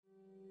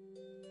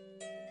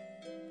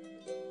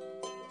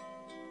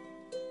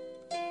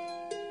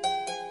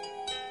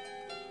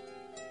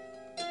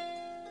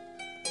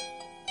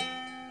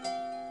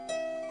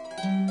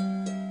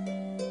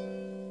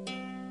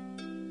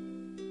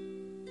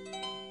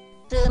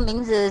这个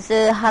名字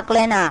是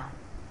Haklena，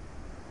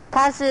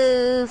他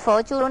是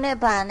佛出涅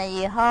槃了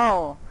以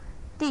后，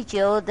第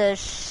9的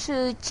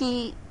世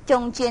纪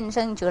中间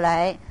生出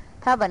来。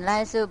他本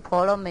来是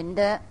婆罗门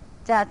的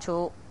家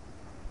族，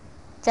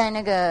在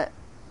那个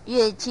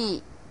月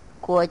季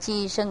国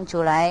际生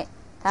出来。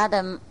他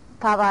的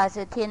爸爸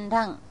是天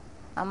堂，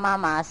妈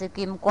妈是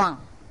金光。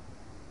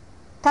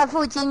他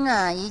父亲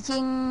啊已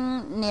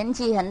经年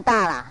纪很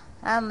大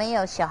了，没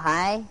有小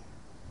孩，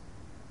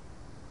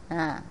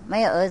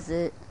没有儿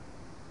子。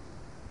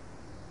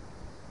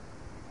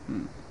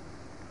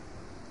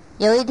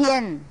有一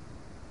天，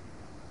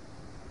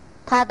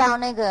他到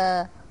那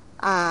个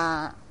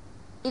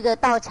一个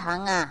道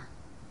场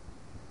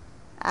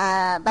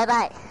拜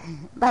拜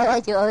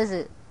求儿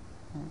子。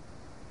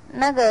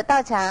那个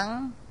道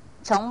场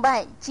崇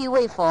拜几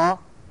位佛。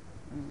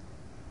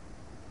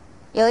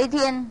有一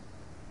天，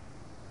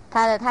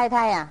他的太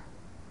太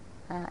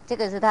这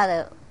个是他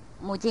的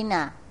母亲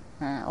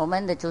我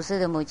们的祖师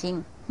的母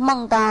亲，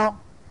梦到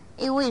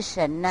一位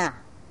神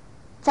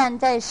站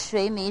在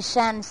水弥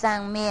山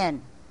上面，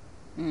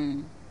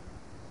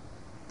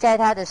在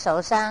他的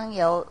手上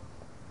有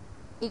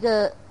一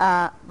个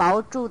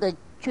宝珠的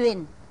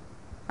卷，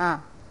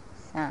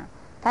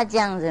他这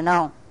样子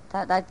弄，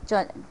他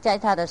在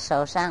他的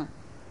手上，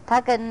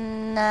他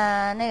跟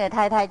那个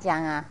太太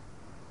讲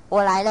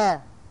我来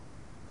了，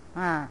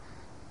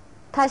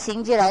他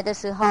醒起来的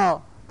时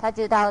候，他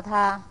知道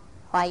他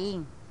怀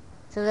孕，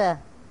是不是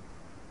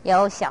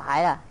有小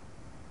孩了？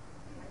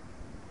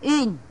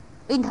晕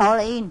头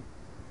了晕。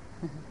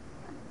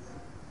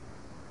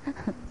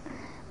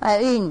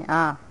孕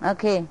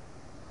OK。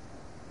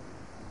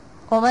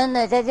我们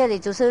呢在这里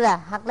主持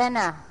了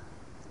Haklena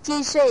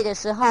几岁的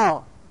时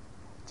候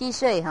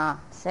，7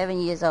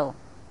 years old，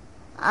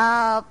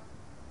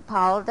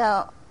 跑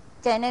到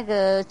在那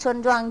个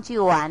村庄去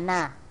玩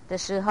的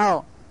时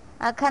候，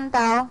看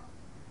到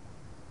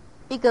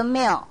一个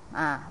庙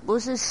不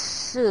是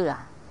寺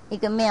一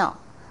个庙，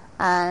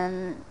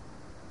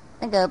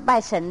那个拜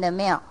神的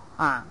庙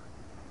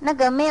那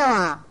个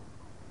庙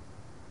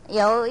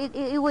有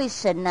一位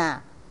神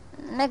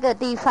那个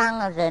地方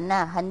的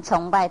人很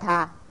崇拜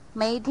他，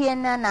每一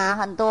天呢拿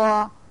很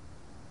多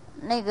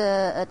那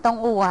个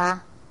动物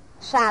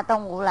杀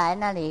动物来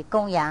那里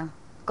供养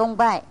供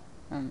拜。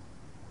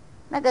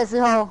那个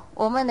时候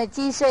我们的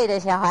7岁的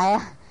小孩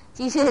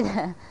7岁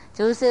的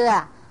祖师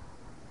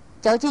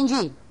走进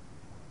去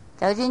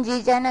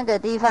在那个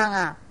地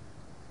方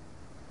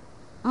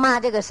骂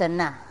这个神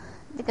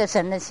这个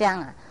神的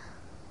像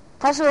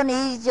他说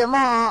你怎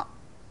么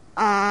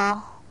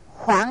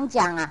谎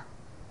讲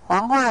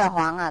谎话的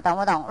谎懂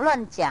不懂？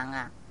乱讲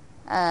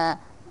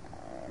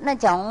那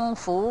种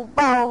福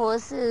报或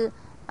是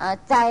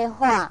灾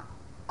祸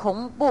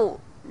恐怖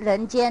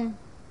人间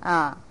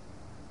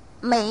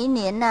每一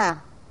年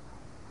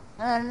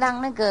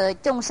让那个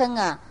众生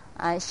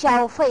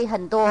消费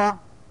很多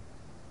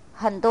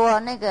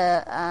那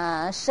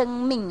个生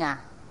命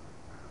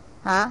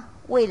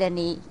为了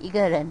你一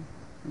个人，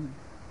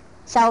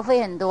消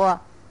费很多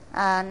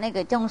那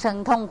个众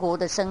生痛苦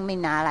的生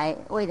命拿来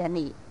为了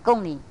你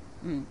供你。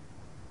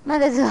那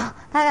个时候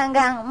他刚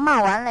刚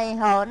骂完了以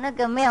后，那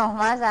个庙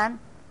马上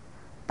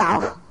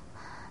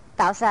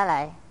倒下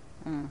来。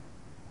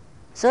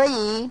所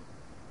以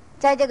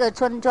在这个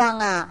村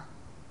庄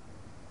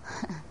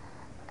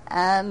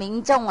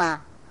民众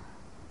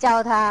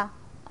叫他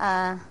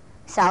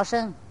小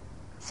圣，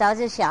小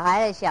是小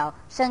孩的小，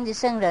圣是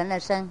圣人的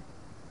圣，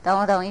懂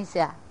不懂意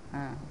思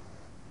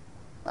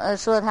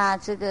说他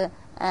这个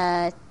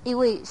一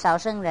位小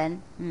圣人。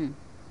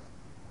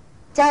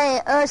在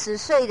20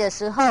岁的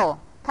时候，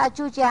他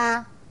出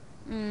家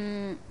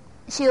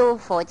修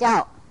佛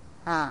教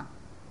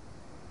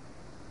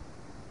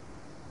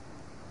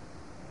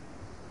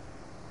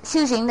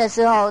修行的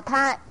时候，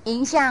他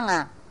影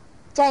响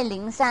在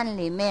灵山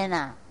里面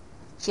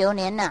9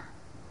年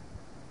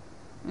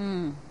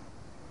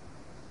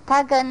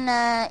他跟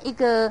一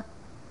个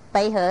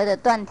北河的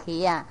断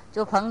题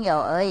做朋友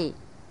而已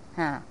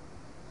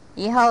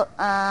以后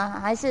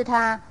还是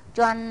他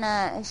专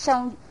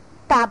诵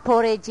大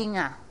般若经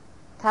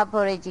大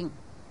般若经。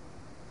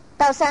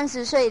到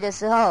30岁的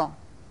时候，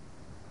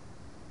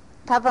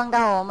他碰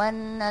到我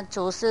们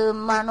祖师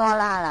曼诺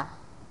拉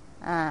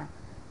了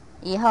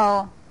以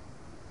后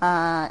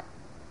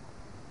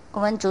我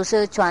们祖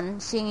师传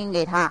心音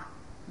给他，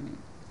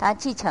他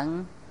继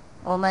承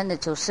我们的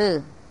祖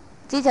师，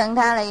继承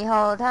他了以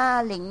后，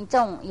他领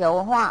众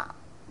有化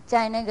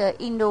在那个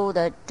印度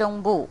的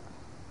中部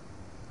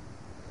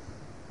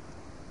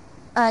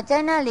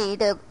在那里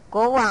的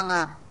国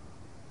王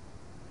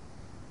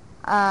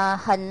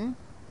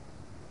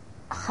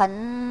很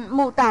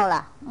慕道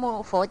了，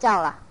慕佛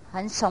教了，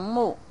很崇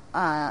慕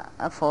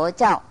佛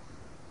教。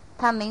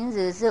他名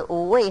字是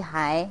五味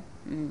海。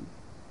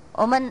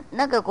我们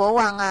那个国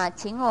王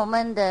请我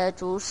们的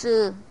祖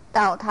师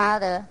到他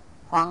的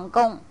皇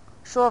宫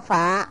说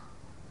法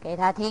给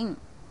他听。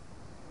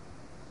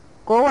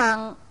国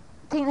王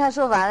听他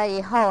说法了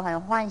以后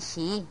很欢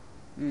喜。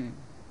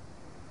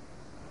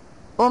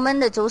我们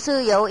的祖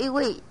师有一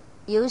位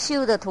优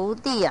秀的徒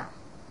弟啊，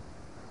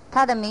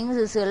他的名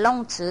字是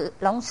龙池。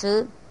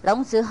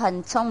龙池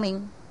很聪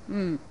明，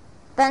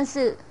但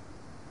是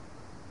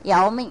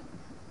夭命，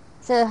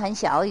这很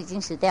小已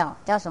经死掉，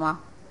叫什么？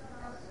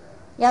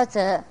夭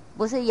折，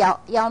不是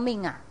夭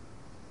命啊。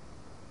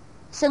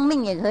生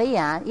命也可以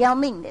啊，夭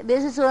命，比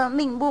如说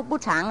命不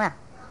长啊，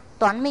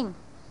短命，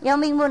夭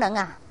命不能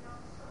啊，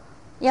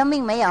夭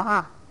命没有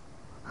哈，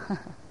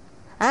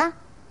啊，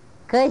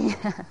可以，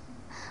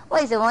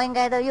为什么应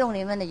该都用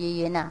你们的语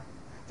言呢？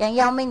讲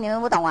夭命你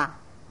们不懂啊？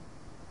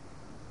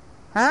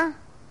啊，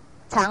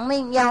长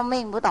命夭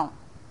命不懂，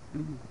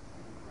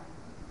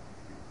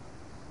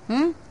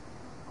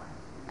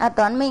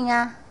短命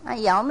啊，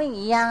夭命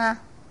一样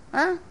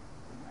啊，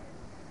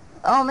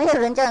没有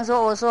人这样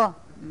说，我说。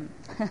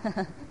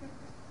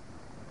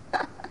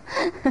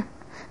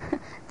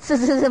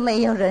是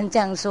没有人这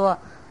样说，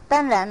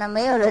当然了，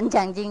没有人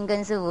讲经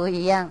跟师父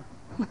一样。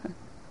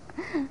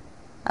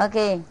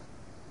OK，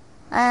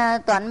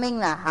 短命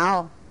了，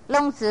好，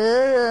龙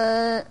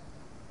子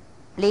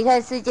离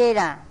开世界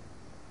了，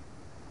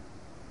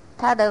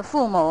他的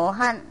父母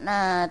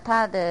和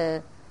他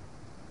的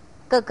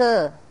哥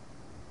哥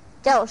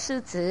叫师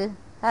侄，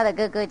他的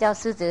哥哥叫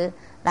师侄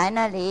来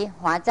那里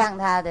华葬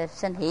他的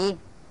身体。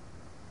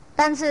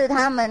但是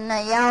他们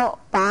呢要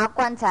把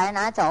棺材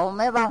拿走，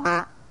没有办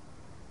法，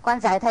棺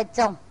材太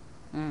重。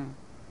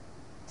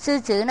师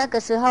侄那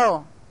个时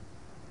候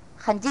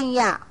很惊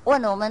讶，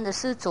问我们的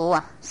师祖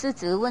啊，师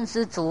侄问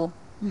师祖，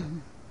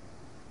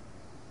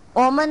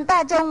我们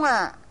大众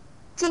啊，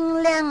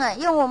尽量啊，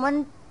用我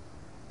们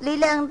力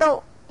量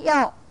都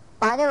要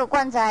把这个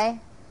棺材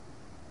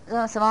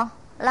什么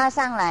拉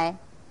上来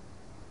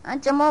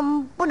怎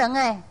么不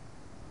能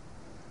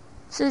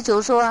师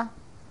祖说，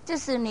这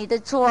是你的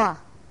错。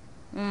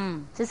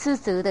是师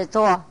侄的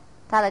错，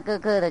他的哥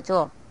哥的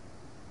错。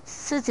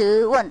师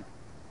侄问，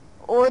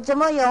我怎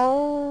么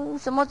有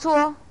什么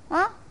错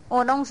啊？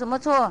我弄什么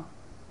错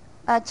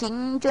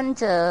请尊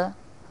者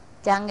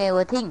讲给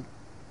我听。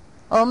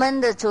我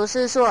们的祖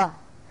师说，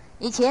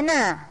以前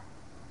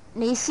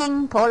你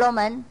信婆罗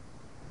门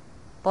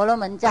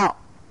教，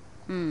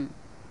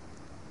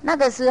那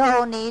个时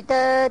候你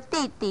的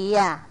弟弟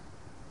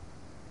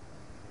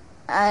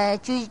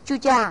居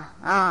家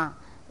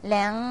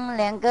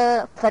两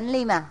个分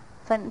离嘛，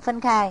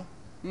分开。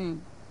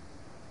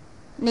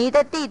你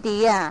的弟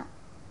弟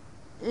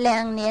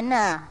2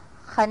年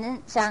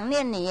很想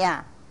念你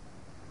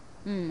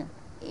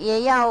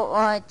也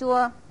要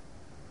做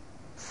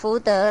福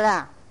德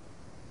了，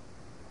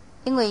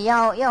因为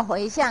要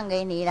回向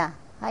给你了，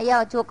还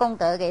要做功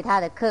德给他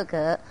的哥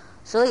哥，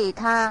所以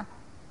他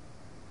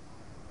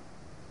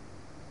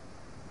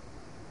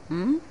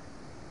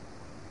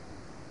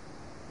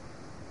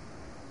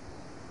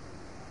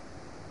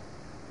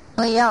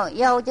我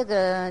要这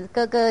个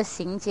哥哥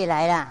醒起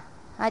来了，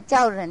他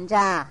叫人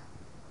家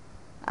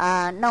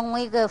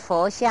弄一个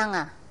佛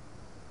像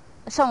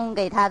送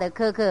给他的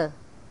哥哥，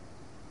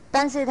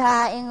但是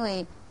他因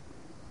为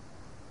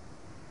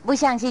不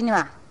相信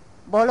嘛，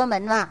婆罗门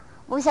嘛，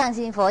不相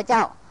信佛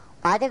教，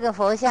把这个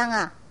佛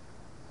像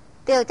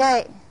丢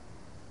在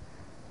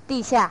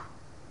地下，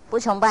不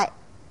崇拜，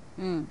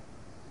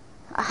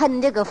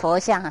恨这个佛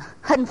像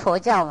恨佛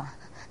教嘛。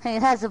因为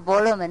他是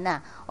婆罗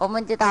门我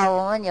们知道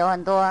我们有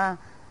很多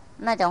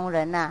那种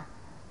人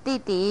弟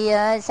弟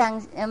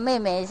妹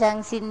妹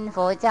相信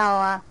佛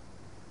教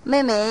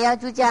妹妹要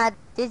出家，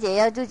姐姐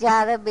要出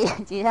家的，别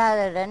其他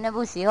的人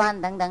不喜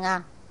欢等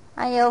等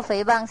还有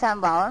诽谤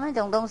三宝那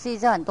种东西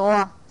是很多，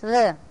是不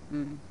是？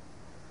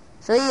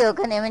所以我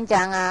跟你们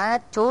讲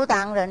阻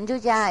挡人出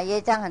家业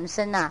障很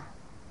深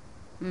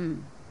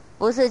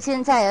不是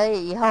现在而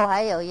已，以后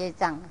还有业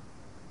障。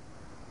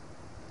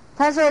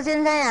他说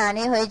现在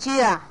你回去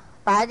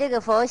把这个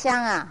佛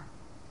像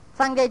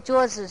放在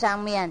桌子上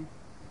面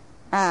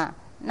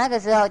那个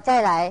时候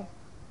再来，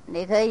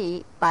你可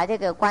以把这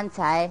个棺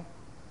材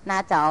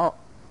拿走。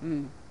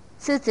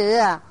师侄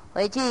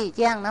回去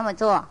这样那么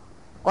做，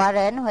寡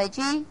人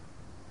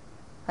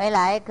回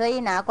来可以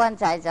拿棺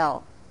材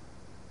走。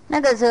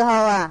那个时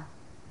候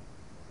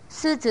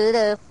师侄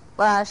的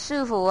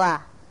师父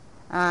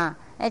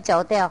要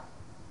走掉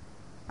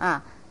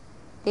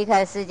离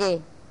开世界。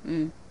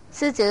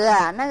师侄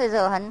那个时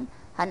候很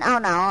懊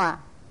恼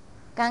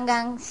刚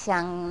刚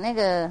想那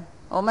个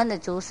我们的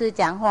祖师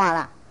讲话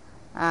了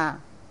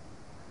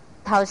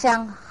好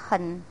像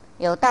很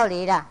有道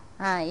理了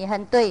也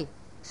很对，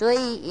所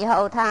以以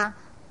后他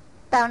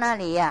到那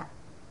里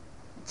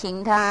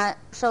请他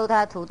收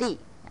他徒弟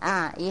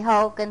以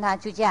后跟他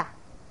出家。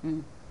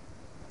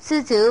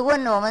师侄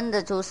问我们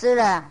的祖师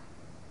了，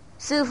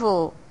师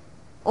父，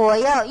我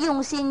要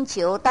用心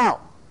求道，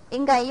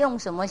应该用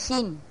什么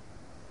心？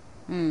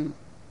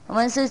我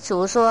们师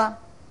祖说，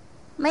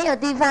没有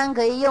地方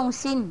可以用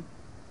心。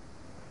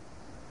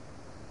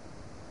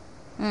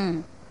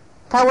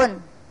他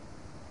问，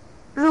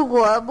如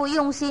果不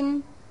用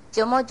心，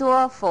怎么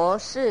做佛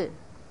事？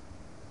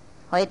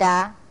回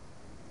答，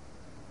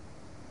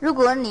如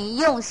果你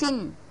用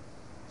心，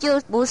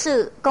就不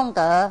是功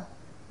德，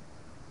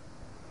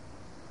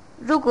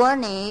如果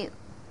你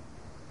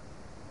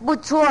不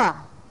做，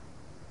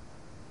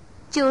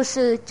就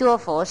是做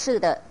佛事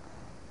的。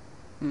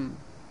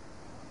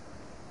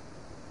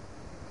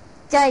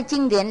在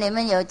经典里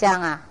面有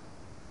讲啊，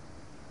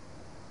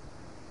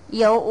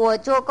有我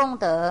做功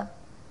德，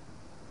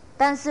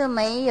但是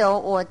没有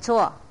我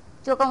做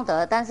功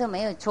德，但是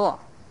没有做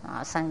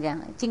啊，像这样，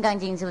《金刚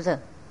经》是不是？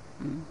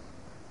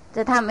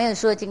这他没有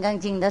说《金刚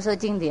经》，他说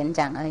经典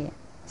讲而已，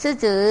是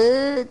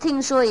指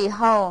听说以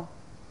后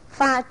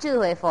发智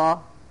慧佛，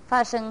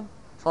发生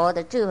佛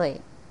的智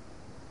慧。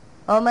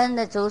我们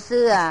的祖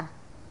师啊，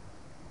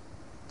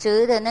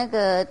指的那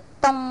个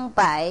东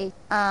北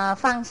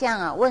方向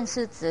啊，问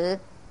世子，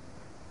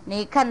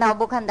你看到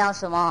不看到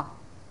什么？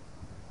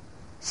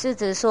世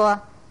子说，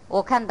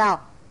我看到。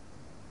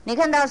你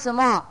看到什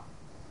么？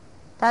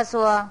他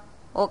说，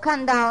我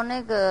看到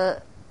那个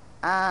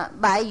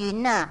白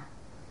云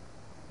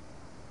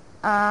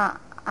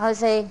好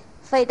像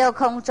飞到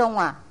空中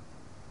啊，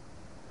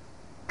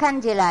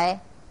看起来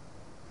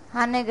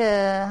它那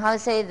个好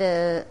像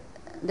的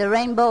the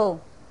rainbow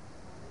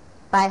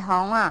白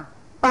虹啊，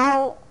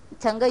包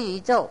整个宇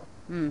宙。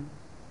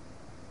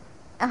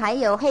还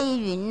有黑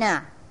云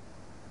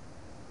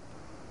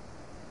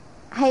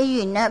黑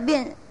云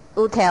变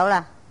5条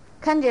了，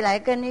看起来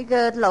跟一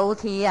个楼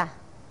梯啊，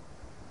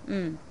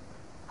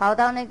跑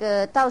到那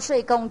个稻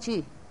穗宫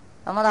去，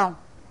懂不懂？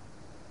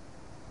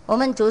我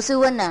们祖师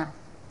问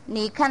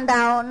你看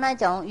到那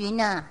种云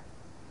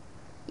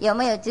有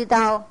没有知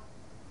道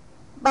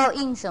报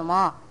应什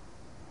么？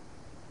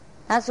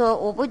他说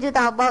我不知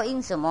道报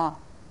应什么，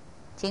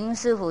请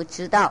师父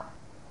知道。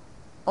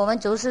我们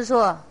祖师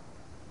说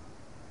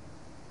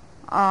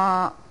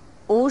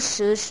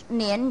50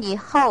年以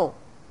后，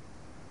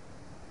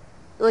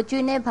我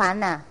去涅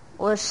槃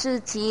我事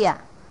迹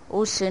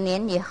50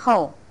年以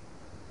后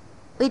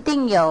一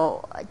定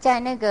有在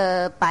那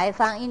个北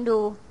方印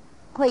度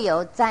会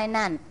有灾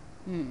难，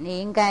你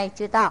应该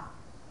知道。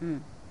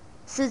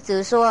师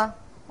子说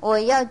我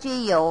要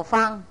去有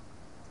方，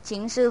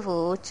请师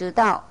父知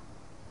道。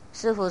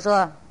师父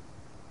说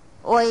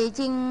我已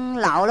经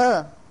老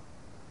了，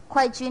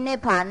快去涅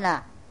槃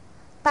了，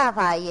大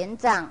法延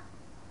长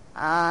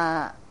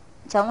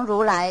从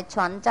如来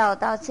传教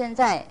到现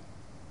在，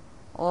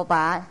我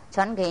把它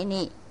传给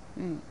你，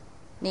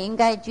你应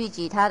该聚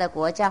集他的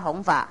国家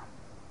弘法，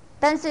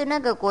但是那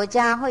个国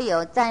家会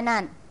有灾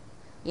难，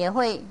也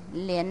会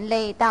连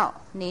累到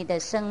你的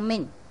生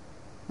命，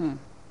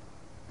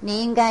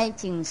你应该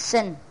谨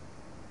慎，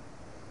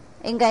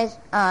应该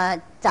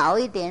早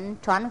一点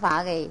传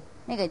法给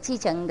那个继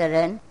承的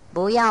人，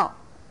不要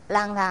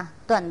让他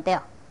断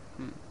掉。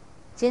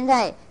现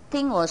在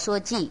听我说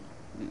记，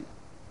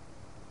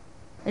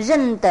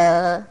认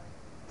得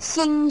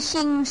心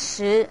性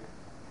实，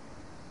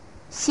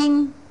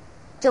心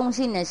中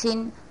性的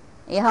心，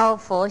然后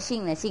佛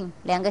性的性，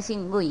两个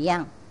性不一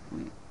样。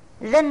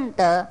认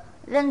得，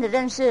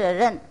认识的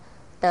认，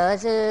得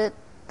是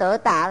得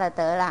达了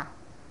得啦。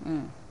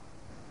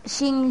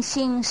心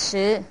性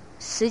实，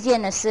实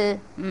践的实。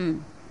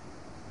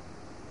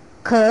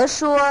可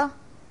说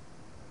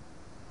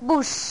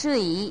不适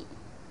宜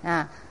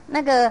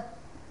那个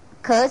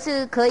可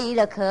是可以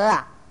的可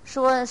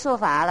说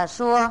法了，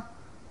说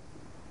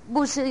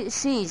不适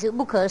宜是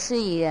不可思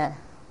议的。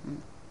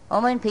我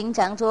们平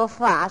常说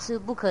法是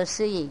不可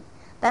思议，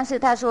但是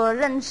他说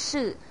认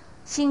识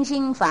心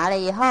性法了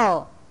以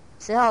后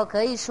时候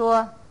可以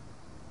说，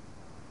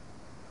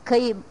可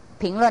以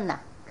评论了，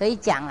可以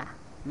讲了。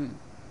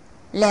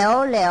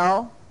了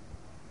了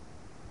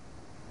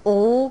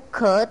无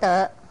可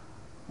得，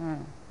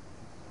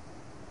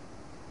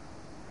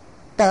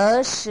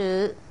得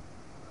时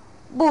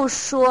不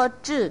说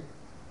智，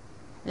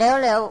了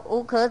了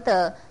无可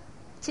得，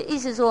就意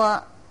思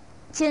说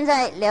现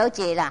在了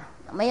解了，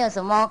没有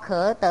什么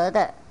可得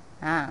的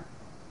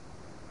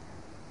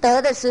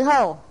得的时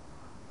候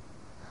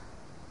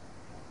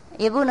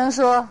也不能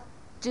说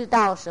知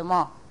道什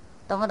么，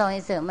懂不懂意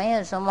思？没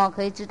有什么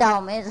可以知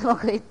道，没有什么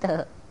可以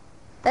得。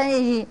但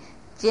是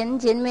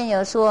前面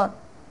有说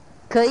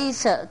可以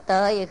舍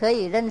得，也可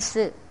以认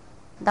识，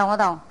懂不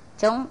懂？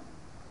从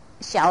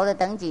小的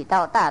等级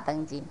到大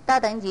等级，大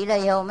等级了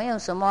以后没有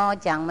什么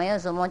讲，没有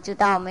什么知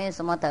道，没有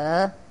什么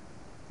得。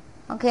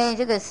OK，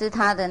 这个是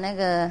他的那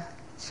个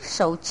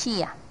手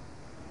气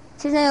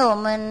现在我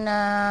们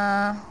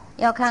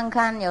要看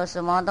看有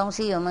什么东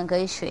西我们可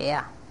以学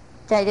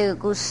在这个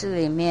故事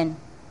里面。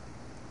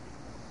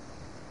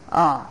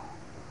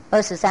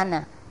23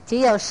呢，只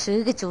有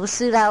10个祖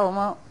师了，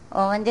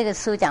我们这个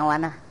书讲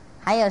完了，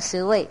还有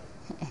10位，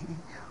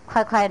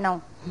快弄。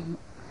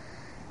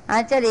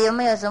这里有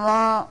没有什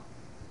么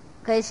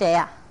可以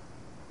学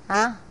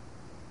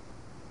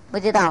不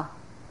知道，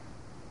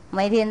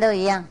每天都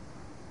一样。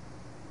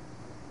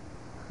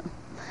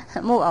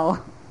木偶，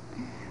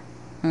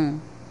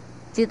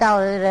知道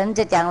的人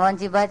就讲乱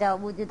七八糟，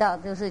不知道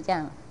就是这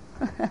样。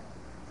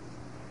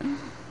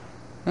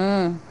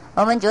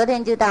我们昨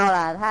天知道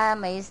了，他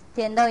每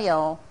天都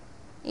有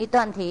一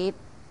段题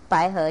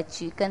白河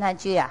去跟他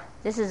去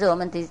这是我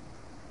们第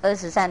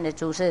23的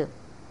祖师。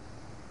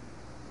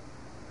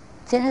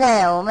现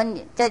在我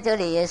们在这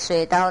里也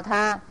学到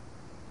他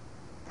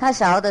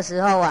小的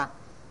时候啊，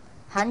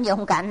很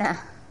勇敢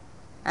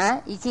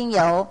已经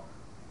有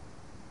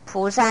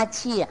菩萨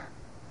气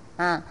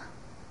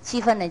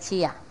气氛的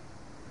气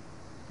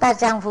大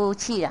丈夫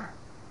气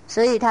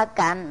所以他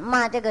敢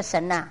骂这个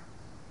神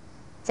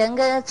整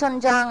个村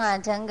庄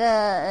整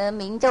个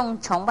民众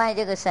崇拜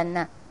这个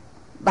神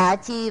把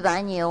鸡把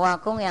牛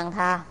供养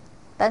他，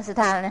但是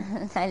他呢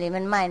在里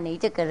面卖你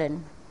这个人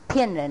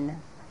骗人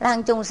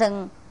让众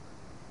生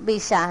被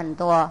杀很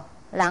多，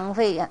浪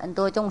费很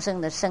多众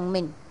生的生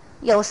命，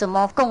有什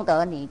么功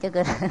德你这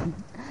个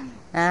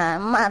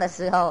人骂的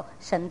时候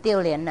神丢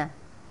脸了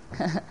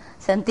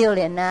神丢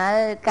脸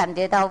了，感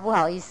觉到不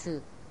好意思，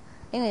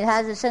因为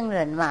他是圣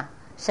人嘛，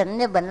神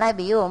呢本来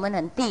比我们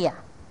很低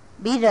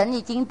比人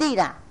已经低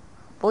了，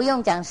不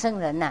用讲圣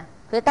人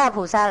所以大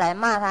菩萨来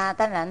骂他，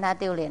当然他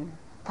丢脸，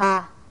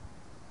他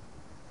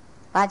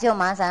就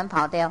马上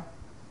跑掉，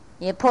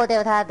也破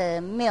掉他的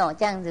庙，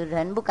这样子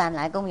人不敢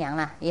来供养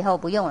了，以后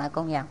不用来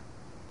供养。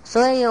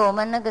所以我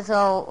们那个时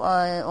候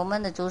我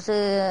们的祖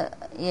师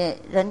也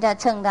人家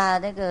称他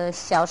那个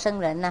小圣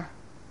人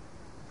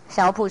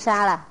小菩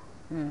萨了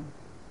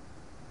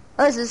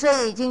20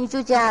岁已经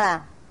出家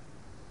了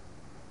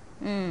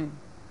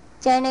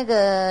在那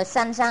个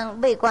山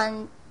上闭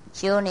关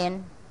9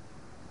年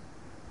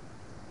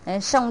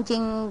诵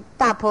经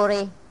大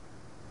般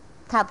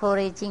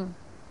若经，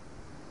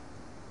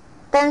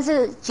但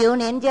是9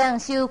年这样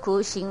修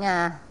苦行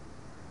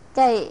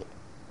在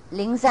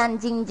灵山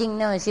精进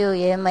那么修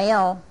也没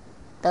有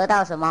得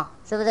到什么，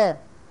是不是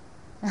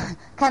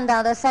看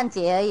到的善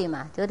解而已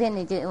嘛。昨天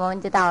我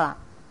们知道了，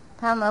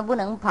他们不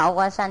能跑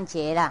过善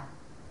解了，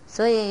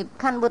所以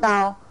看不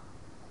到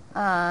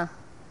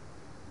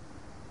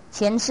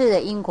前世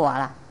的因果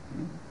了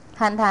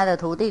看他的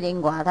徒弟的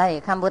因果他也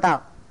看不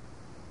到。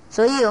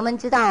所以我们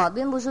知道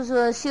并不是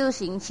说修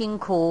行辛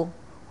苦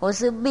或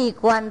是闭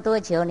关多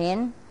9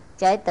年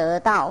才得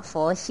到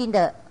佛性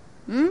的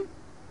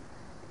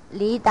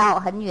离道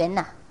很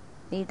远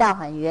离道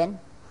很远，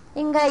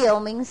应该有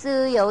名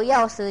师有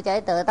药师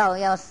才得到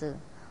药师，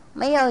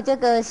没有这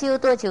个修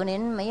多9年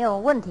没有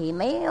问题，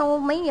没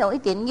有一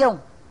点用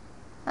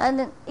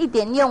一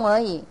点用而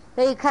已，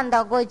可以看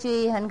到过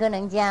去很可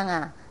能这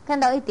样看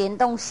到一点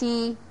东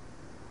西，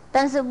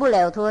但是不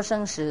了脱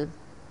生死，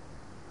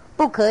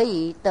不可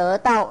以得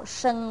到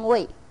生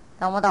位，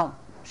懂不懂？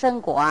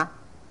生果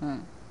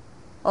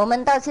我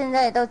们到现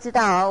在都知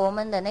道我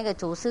们的那个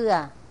祖师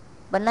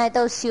本来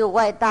都修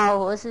外道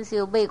或是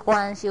修闭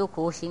关修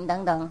苦行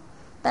等等，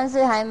但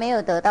是还没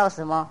有得到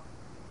什么，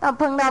到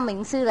碰到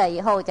名师了以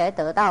后才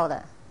得到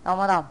的，懂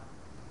不懂？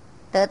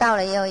得到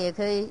了以后也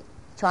可以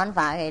传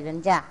法给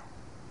人家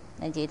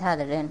其他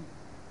的人。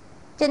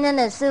真正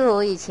的师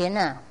父以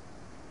前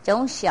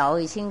从小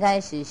已经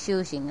开始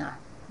修行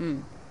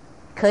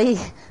可以，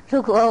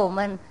如果我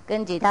们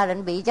跟其他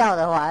人比较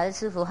的话，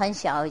师父很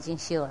小已经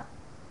修了，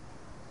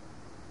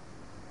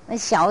那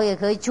小也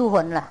可以出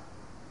魂了。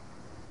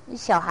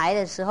小孩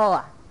的时候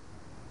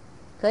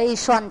可以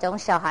算种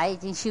小孩已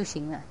经修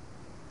行了，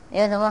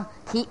有什么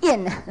体验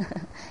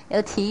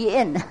有体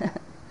验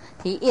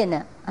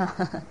了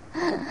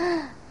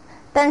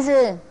但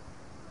是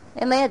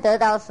也没有得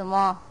到什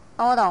么，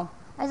懂不懂？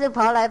还是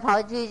跑来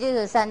跑去这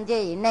个3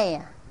界以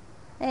内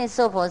那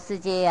娑婆世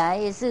界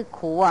也是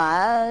苦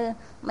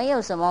没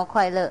有什么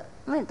快乐，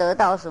没有得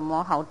到什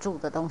么好处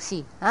的东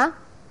西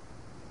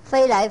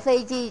飞来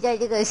飞去在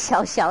这个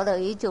小小的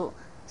宇宙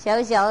小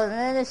的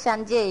那个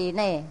3界以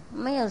内，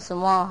没有什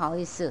么好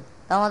意思，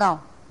懂不懂？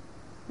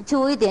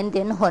出一点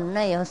点魂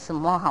那有什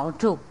么好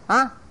处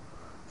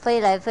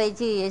飞来飞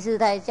去也是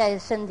在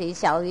身体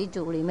小宇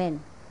宙里面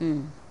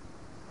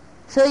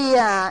所以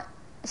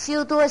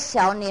修多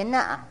少年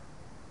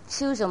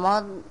修什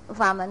么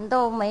法门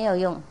都没有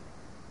用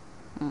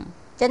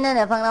真正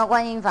的碰到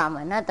观音法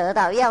门得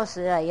到钥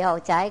匙了以后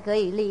才可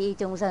以利益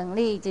众生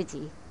利益自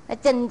己，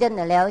真正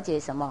的了解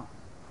什么。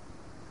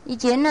以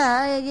前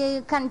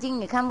看经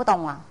也看不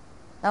懂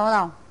懂不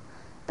懂？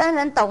当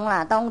然懂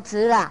了，懂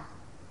词了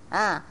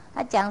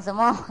他讲什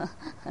么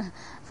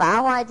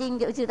法华经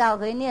就知道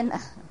可以念了，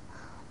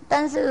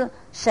但是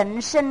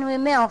神圣为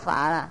妙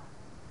法了，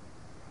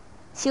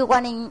修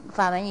观音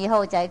法门以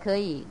后才可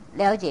以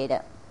了解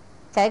的，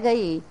才可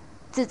以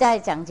自在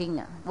讲经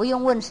不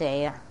用问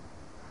谁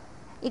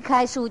一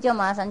开书就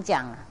马上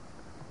讲了。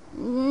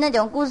那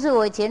种故事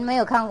我以前没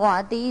有看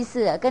过第一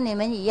次跟你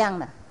们一样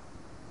的，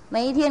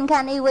每一天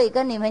看一位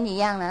跟你们一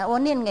样的，我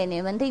念给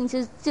你们听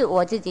是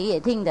我自己也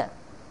听的，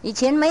以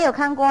前没有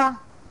看过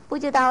不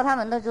知道他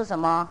们都说什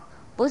么，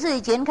不是以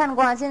前看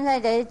过现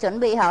在才准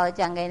备好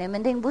讲给你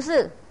们听，不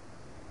是。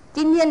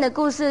今天的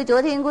故事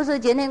昨天故事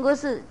前天故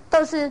事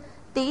都是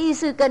第一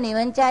次跟你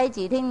们在一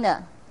起听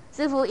的，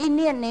师父一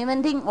念你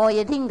们听我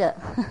也听的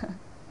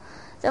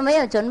这没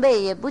有准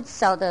备也不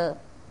晓得，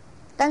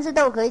但是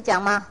都可以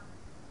讲吗？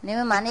你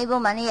们满意不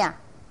满意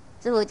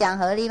师父讲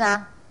合理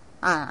吗？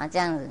这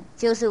样子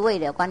就是为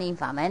了观音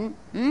法门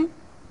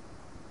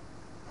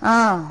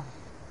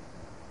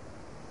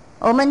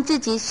我们自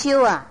己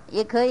修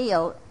也可以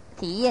有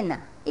体验呐，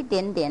一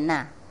点点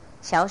呐，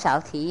小小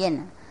体验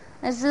呐。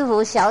那师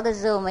父小的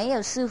时候没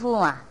有师父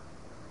嘛，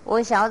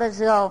我小的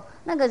时候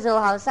那个时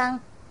候好像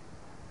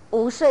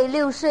5岁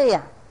6岁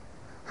呀，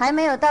还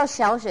没有到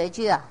小学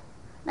去啊，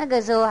那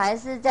个时候还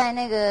是在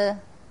那个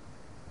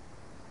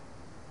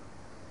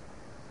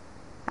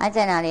还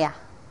在哪里啊？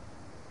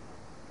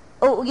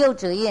幼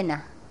稚园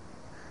呐，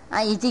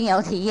已经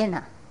有体验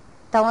了，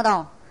懂不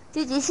懂？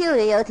自己修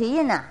也有体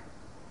验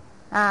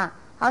了，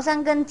好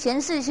像跟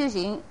前世修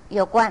行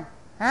有关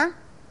啊，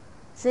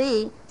所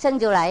以生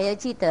出来也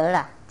记得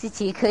了，自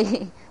己可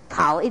以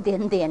跑一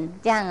点点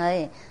这样而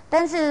已，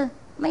但是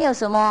没有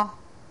什么，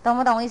懂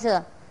不懂意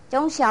思？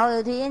从小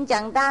有体验，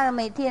长大了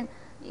每天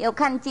有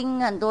看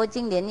经，很多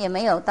经典也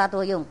没有大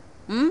多用，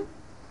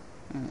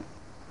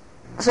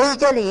所以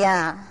这里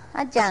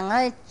他讲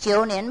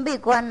9年闭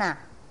关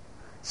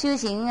修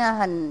行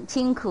很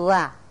辛苦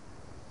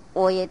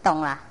我也懂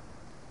了，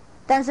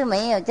但是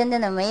没有真正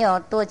的没有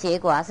多结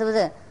果，是不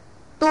是？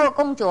多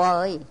工作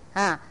而已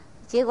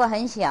结果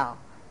很小。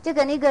就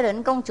跟一个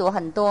人工作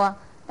很多，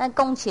但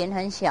工钱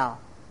很小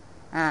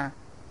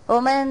我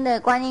们的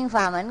观音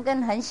法门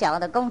跟很小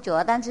的工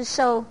作，但是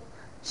收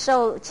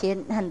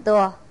钱很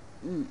多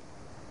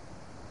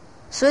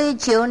所以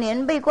9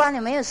年闭关也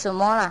没有什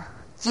么了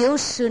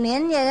，90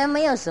年也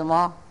没有什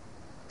么。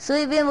所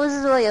以并不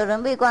是说有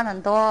人闭关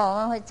很多我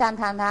们会赞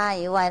叹他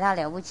以外他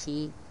了不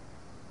起，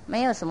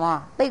没有什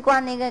么。闭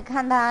关那个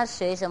看他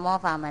学什么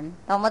法门，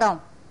懂不懂？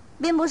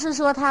并不是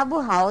说他不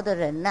好的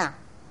人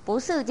不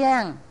是这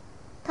样，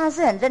他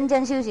是很认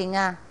真修行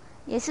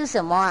也是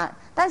什么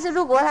但是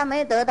如果他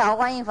没得到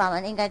观音法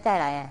门，应该再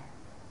来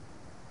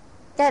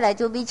再来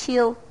做比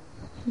丘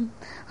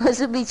或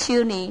是比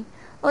丘尼，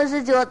或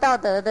是做道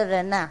德的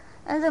人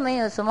但是没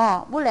有什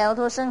么不了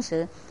脱生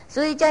死。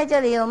所以在这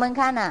里我们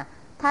看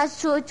他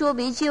说做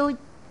比丘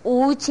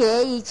5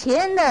劫以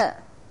前的，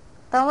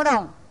懂不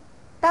懂？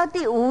到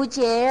第5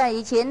劫了，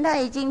以前他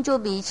已经做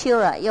比丘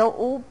了，有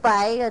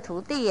500个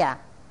徒弟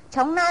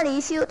从那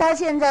里修，他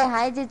现在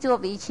还在做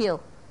比丘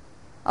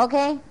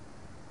 ，OK？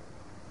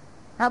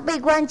 闭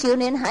关9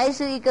年还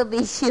是一个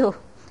比丘，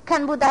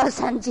看不到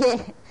3界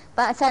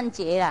3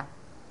劫了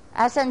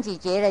剩几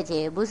劫的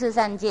劫，不是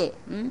3界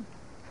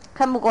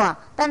看不过，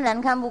当然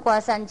看不过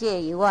3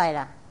界以外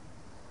了，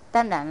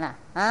当然了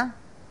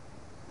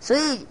所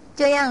以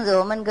这样子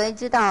我们可以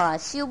知道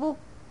修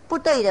不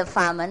对的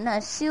法门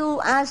修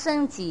阿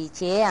僧几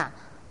劫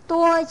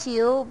多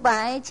久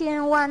100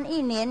千万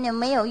1年也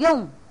没有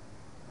用，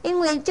因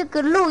为这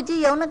个路只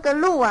有那个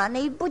路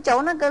你不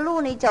走那个路，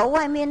你走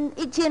外面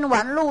1000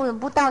万路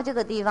不到这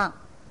个地方，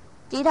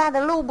其他的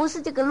路不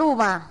是这个路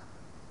嘛，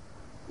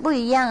不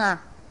一样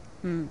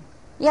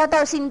要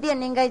到新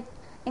店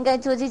应该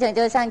坐计程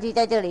车上去，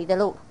在这里的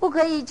路不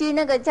可以去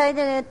那个在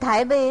这个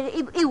台北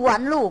1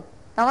万路，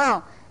懂不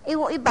懂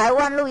？100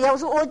万路，要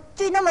说我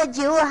去那么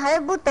久还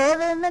不得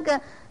的那个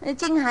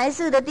金海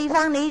寺的地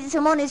方，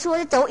你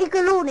说走一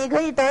个路你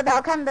可以得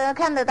到看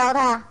得到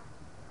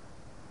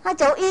他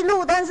走一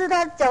路，但是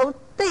他走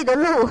对的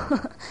路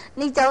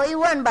你走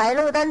10000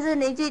路，但是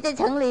你去在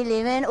城里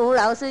面吴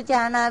老师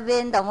家那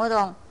边，懂不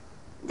懂？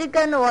这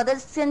跟我的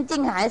跟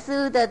金海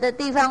寺的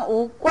地方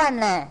无关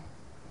呢，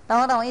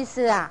懂不懂意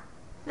思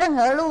任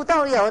何路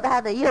都有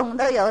它的用，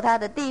都有它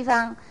的地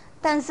方，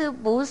但是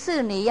不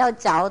是你要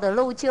找的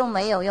路就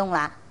没有用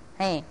啦。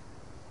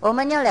我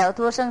们要了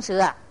脱生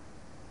死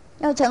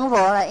要成佛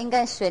了，应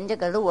该选这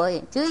个路而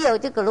已，只有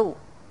这个路，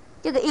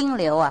这个因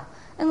流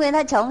因为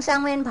他从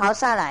上面跑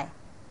下来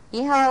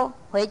以后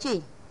回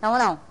去，懂不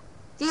懂？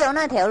只有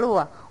那条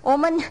路我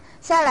们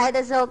下来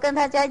的时候跟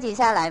他在一起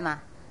下来嘛，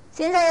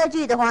现在要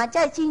去的话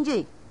再进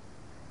去，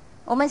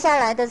我们下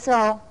来的时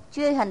候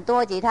就很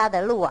多其他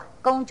的路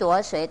工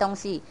作学东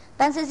西，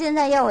但是现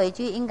在要回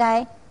去应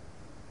该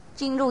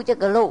进入这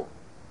个路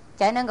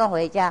才能够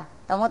回家，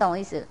懂不懂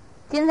意思？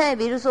现在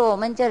比如说我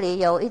们这里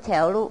有一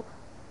条路，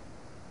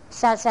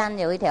下山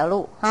有一条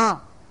路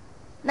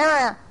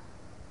那么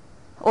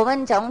我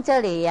们从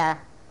这里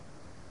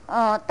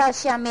到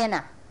下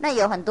面那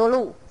有很多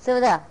路，是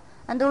不是？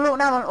很多路，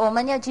那么我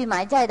们要去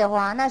买菜的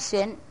话，那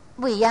选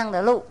不一样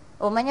的路；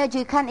我们要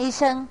去看医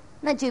生，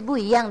那去不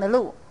一样的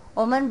路；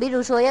我们比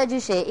如说要去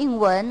学英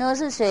文，或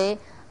是学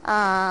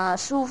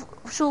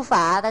书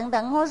法等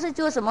等，或是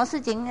做什么事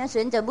情，要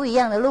选择不一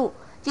样的路。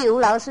去吴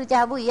老师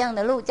家不一样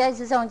的路，在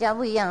师兄家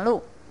不一样的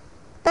路。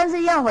但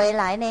是要回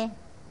来呢，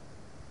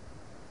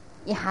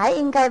你还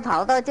应该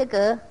跑到这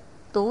个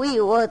独一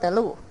无二的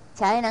路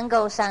才能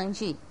够上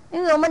去，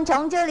因为我们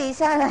从这里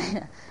下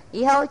来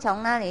以后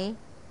从那里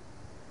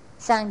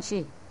上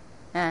去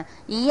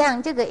一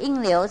样，这个因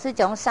流是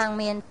从上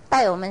面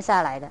带我们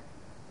下来的。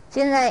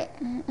现在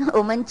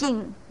我们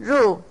进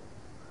入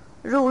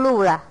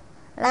路了，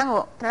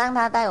让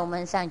他带我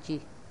们上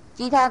去，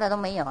其他的都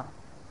没有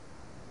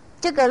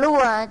这个路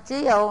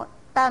只有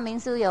大明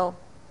师有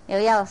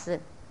钥匙，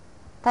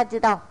他知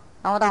道，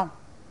懂不懂？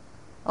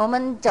我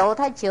们走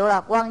太久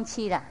了，忘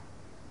记了，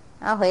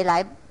然后回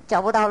来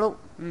找不到路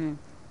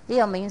只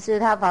有明师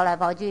他跑来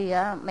跑去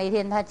每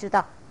天他知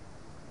道，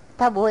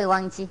他不会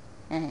忘记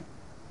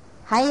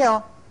还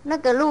有那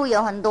个路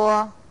有很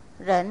多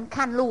人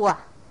看路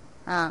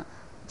啊，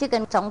就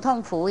跟总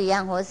统府一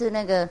样，或是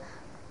那个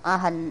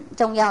很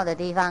重要的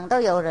地方都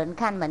有人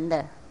看门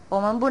的。我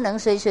们不能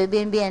随随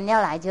便便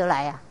要来就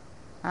来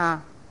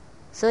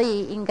所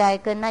以应该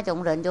跟那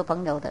种人做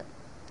朋友的，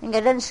应该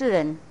认识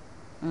人，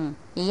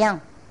一样。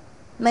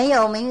没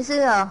有名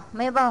师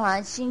没有办法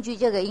进去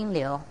这个因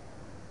流，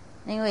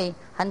因为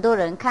很多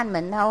人看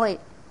门他会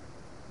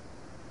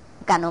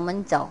赶我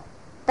们走，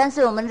但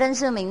是我们认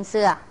识名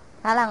师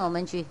他让我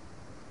们去，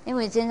因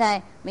为现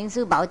在名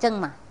师保证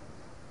嘛，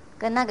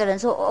跟那个人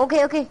说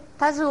OK，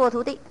 他是我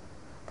徒弟，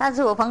他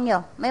是我朋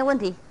友，没有问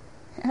题，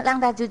让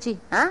他出去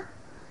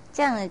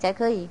这样才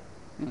可以。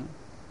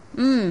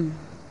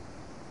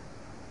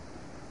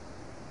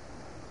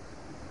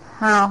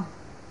好，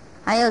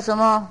还有什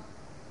么？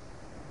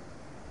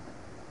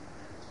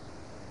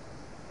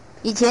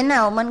以前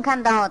呢，我们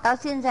看到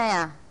现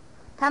在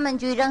他们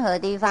去任何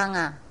地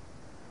方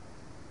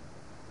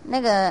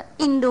那个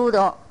印度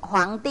的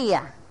皇帝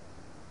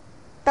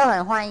都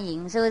很欢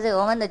迎，是不是？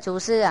我们的祖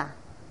师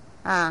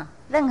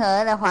任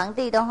何的皇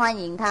帝都欢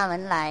迎他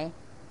们来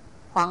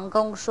皇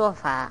宫说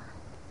法。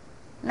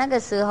那个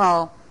时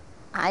候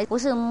还不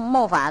是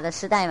末法的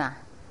时代嘛，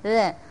对不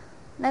对？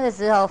那个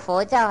时候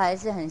佛教还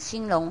是很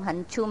兴隆、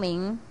很出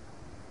名。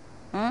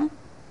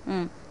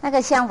那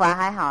个相法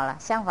还好了，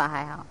相法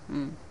还好。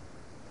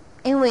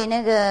因为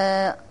那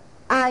个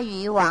阿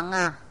育王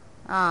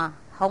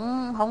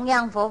弘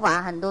扬佛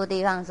法很多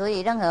地方，所以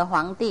任何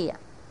皇帝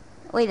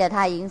为了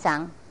他影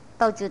响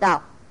都知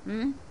道。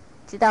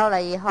知道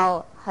了以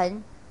后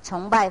很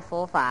崇拜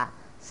佛法，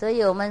所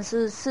以我们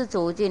是世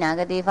祖去哪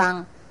个地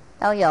方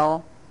都有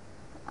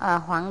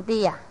皇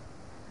帝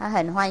他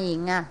很欢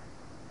迎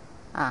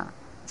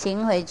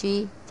请回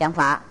去讲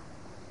法。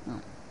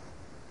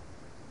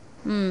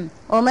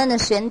我们的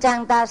玄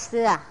奘大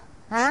师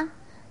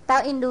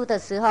到印度的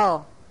时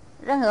候，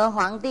任何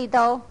皇帝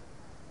都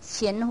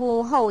前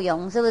呼后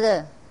拥，是不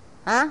是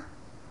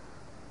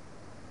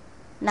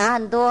拿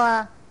很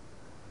多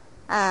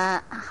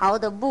好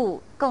的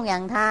布供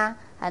养他，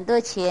很多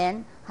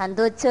钱，很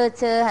多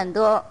车，很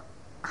多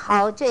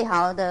最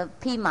好的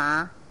匹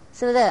马，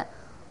是不是？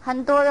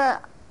很多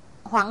的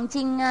黄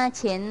金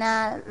钱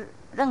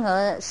任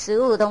何食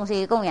物东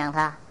西供养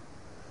他。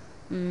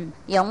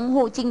拥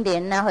护经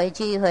典回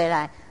去回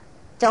来，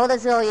走的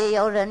时候也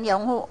有人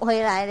拥护，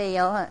回来的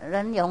有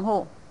人拥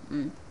护。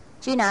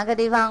去哪个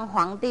地方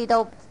皇帝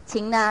都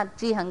请他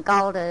去很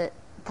高的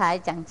台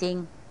讲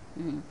经。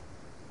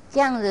这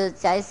样子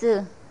才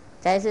是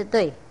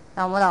对，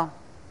懂不懂？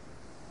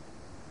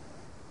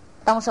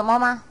懂什么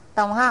吗？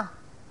懂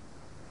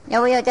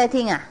要不要再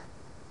听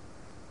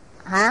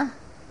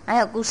还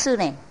有故事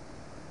呢。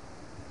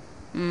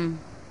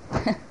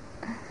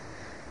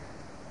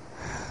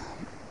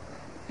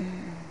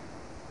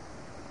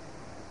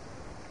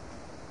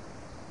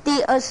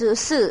第24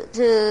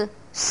是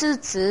狮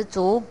子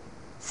族，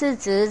狮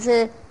子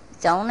是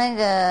从那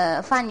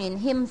个梵语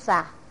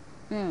himsa，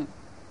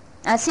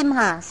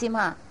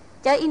 simha，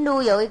 在印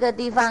度有一个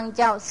地方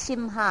叫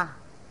simha，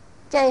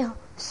 在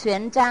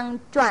玄奘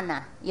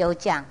传有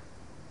讲。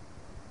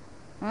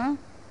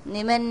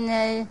你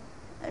们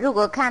如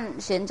果看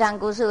玄奘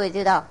故事会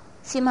知道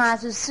simha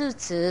是狮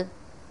子。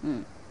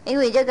因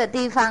为这个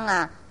地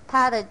方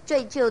它的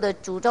最旧的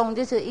祖宗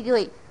就是一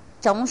位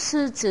从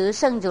狮子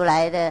生出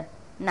来的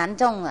男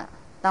众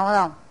懂不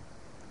懂？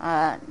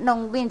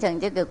弄变成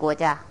这个国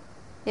家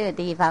这个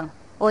地方，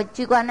我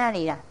去过那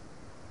里了。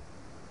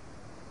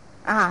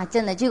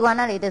真的去过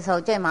那里的时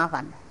候最麻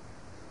烦。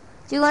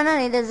去过那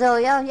里的时候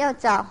要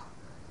找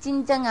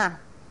竞争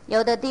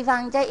有的地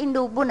方在印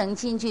度不能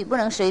进去，不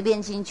能随便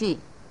进去，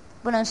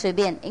不能随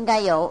便，应该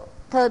有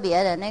特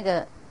别的那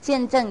个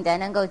签证才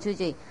能够出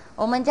去。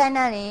我们在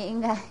那里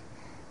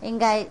应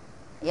该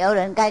有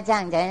人盖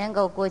章才能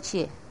够过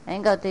去，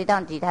能够推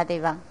到其他地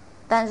方，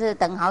但是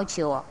等好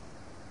久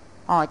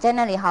在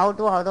那里好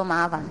多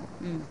麻烦。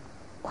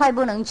快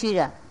不能去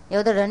了，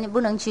有的人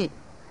不能去，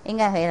应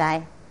该回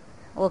来，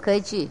我可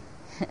以去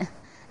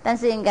但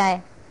是应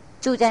该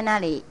住在那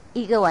里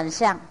1个晚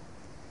上。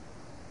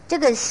这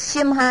个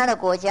新哈的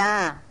国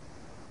家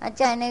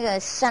在那个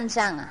山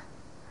上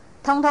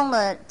通通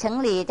的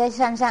城里在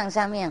山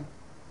上面，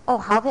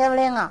好漂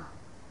亮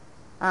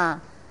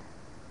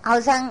好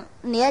像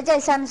你要在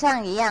山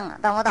上一样，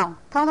懂不懂？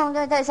通通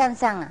就在山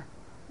上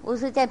不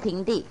是在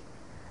平地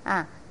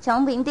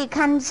从平地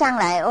看上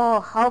来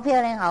好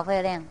漂亮好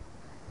漂亮，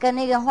跟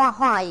那个画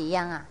画一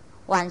样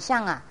晚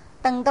上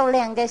灯都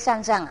亮在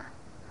山上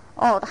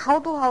好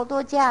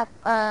多家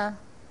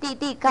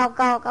地高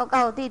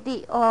高地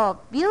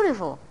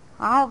beautiful，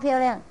 好漂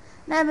亮。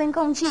那边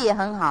空气也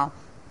很好，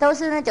都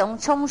是那种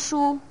松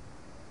树，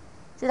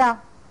知道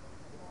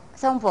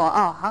松柏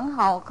很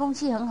好，空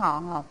气很好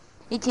很好。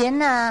以前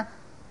呢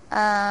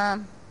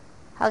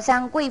好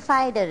像贵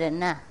妃的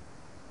人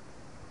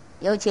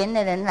有钱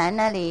的人来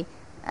那里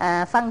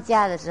放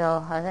假的时候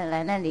好像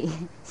来那里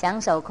享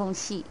受空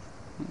气。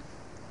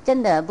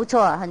真的不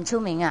错，很出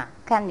名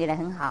看起来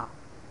很好。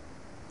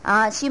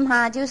心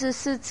哈就是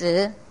狮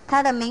子，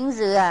他的名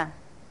字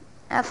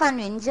梵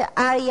云叫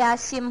阿利亚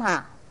心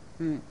哈，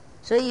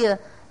所以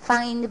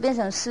翻音就变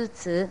成狮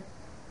子。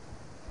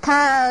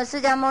他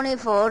释迦牟尼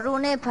佛入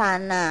涅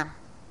盘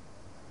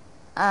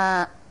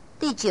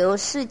第9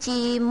世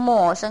纪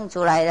末生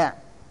出来的，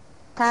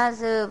他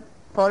是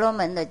婆罗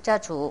门的家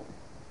族，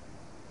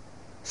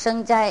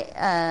生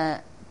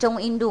在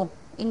中印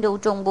度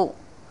中部。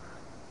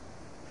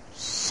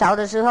小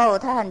的时候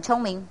他很聪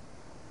明，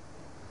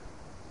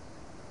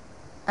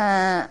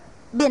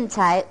辩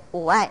才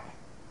无碍，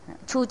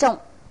出众，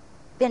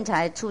辩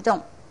才出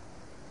众。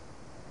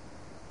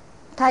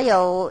他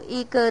有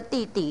一个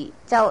弟弟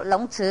叫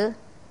龙池，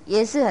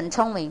也是很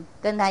聪明，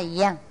跟他一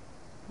样。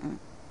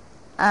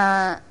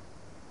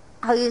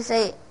How you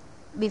say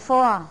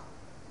before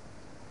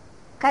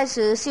开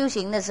始修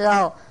行的时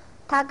候，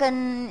他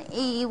跟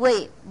一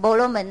位婆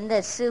罗门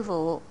的师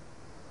父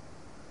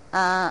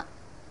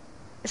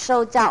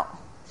受教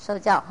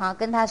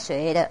跟他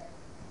学的。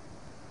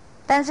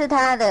但是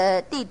他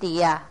的弟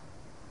弟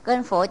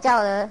跟佛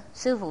教的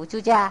师父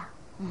出家，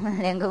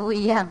两个不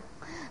一样。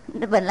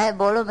本来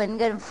婆罗门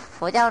跟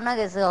佛教那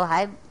个时候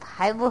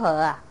还不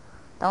合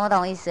懂不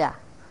懂意思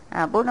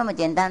不那么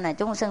简单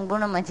众生不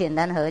那么简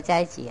单合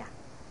在一起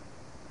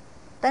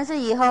但是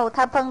以后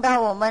他碰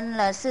到我们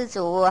的施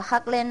主哈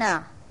克莲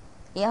娜，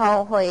以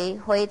后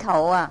回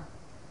头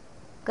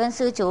跟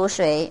施主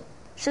学，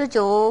施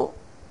主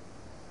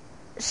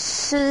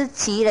施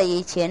齐了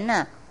以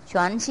前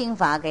传心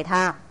法给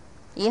他，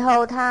以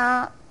后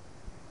他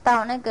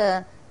到那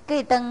个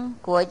盖登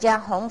国家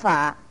弘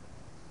法，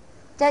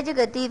在这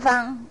个地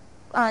方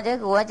这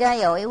个国家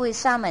有一位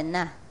沙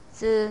门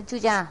是出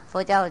家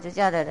佛教出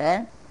家的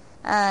人，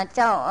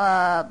叫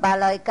巴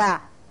莱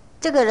嘎。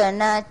这个人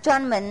呢专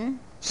门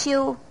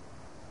修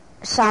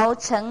少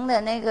成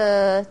的那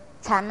个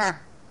禅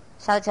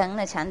少成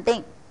的禅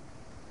定。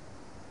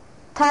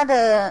他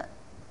的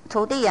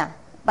徒弟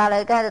巴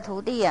莱嘎的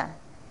徒弟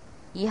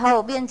以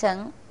后变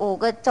成5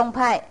个宗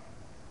派。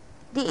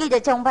第1的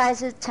宗派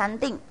是禅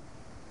定，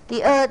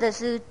第2的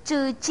是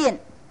知见，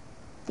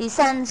第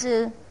3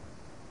是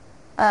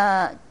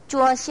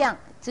着相，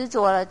执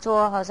着了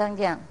着，好像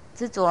这样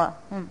执着，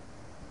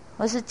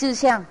或是志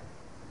向，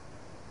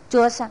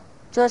着相，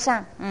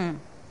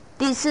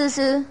第4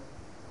是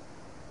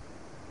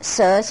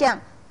舌相，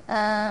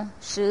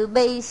十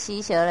悲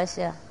喜舍的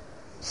舍，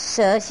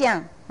舌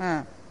相，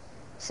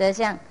舌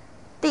相。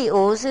第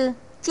5是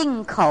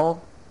进口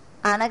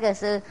那个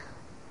是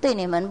对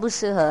你们不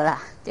适合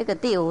啦，这个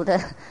第5的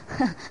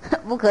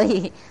不可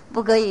以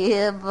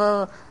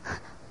不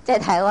在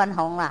台湾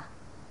红啦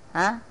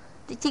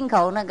进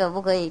口那个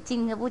不可以，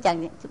不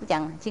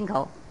讲进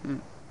口，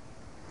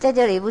在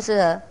这里不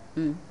适合，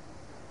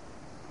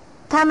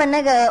他们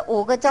那个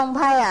5个宗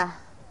派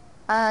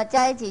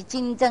在一起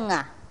竞争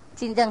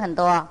很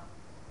多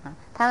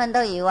他们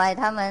都以为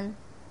他们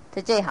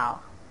的最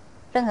好，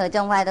任何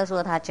宗派都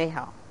说他最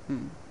好，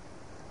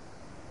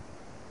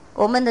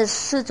我们的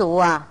施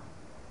主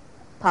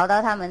跑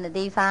到他们的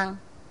地方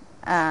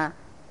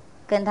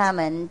跟他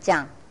们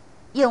讲，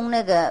用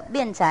那个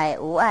辩才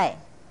无碍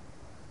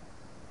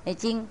已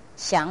经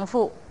降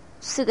服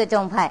4个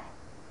宗派，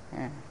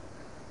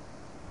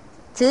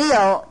只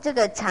有这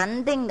个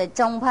禅定的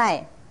宗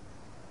派，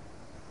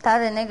他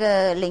的那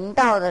个领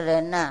导的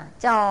人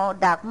叫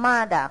达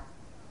玛达，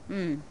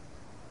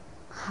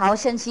好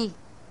生气，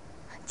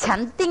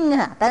禅定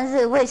但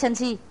是会生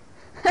气，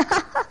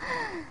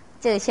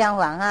这个相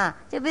反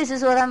就不是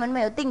说他们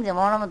没有定怎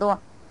么那么多，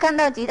看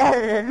到其他的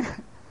人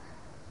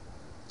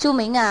出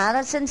名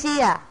他生气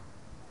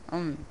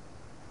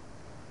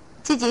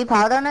自己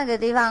跑到那个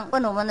地方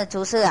问我们的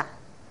主事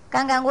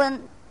刚刚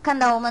看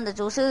到我们的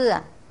主事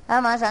他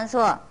马上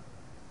说，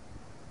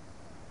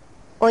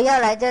我要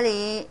来这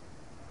里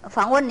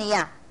访问你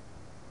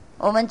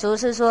我们主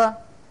事说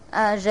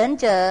仁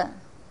者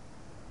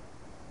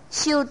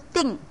修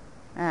定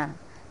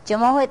怎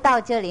么会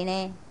到这里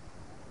呢？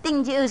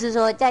定就是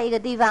说在一个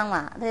地方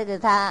嘛，这个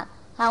他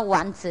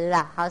丸子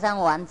好像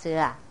丸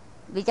子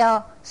比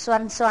较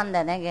酸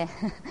的那个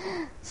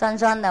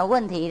酸的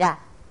问题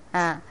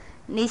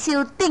你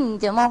修定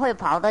怎么会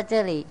跑到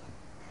这里？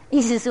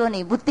意思说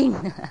你不定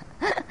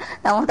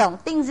懂不懂？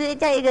定是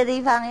在一个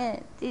地方，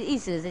意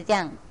思是这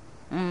样。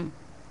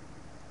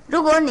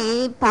如果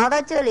你跑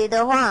到这里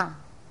的话，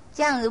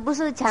这样子不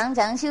是常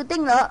常修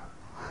定了？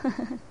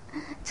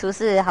处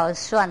事好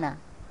酸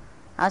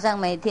好像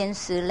每天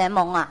吃柠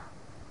檬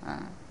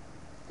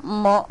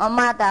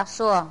妈达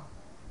说，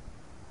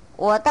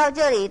我到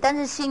这里，但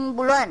是心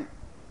不乱。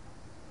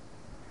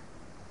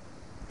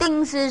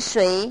定是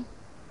随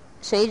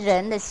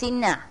人的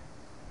心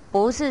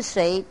不是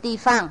随地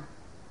方，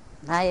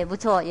也不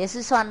错，也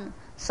是酸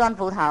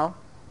葡萄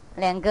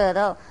，2个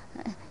都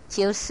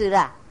就是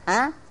了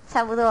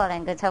差不多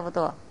，2个差不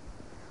多。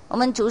我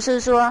们祖师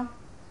说，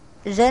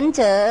仁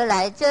者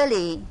来这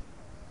里，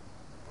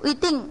一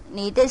定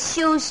你的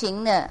修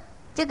行呢，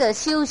这个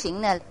修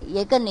行呢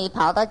也跟你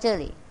跑到这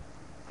里，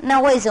那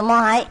为什么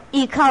还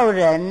依靠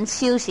人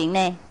修行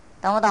呢？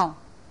懂不懂？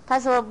他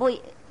说不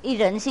依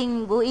人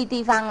心，不依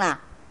地方啦。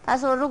他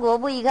说如果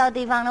不依靠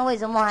地方，那为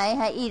什么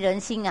还依人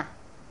心啊？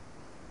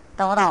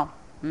懂不懂？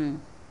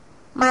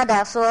马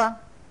达说，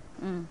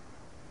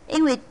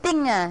因为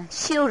定啊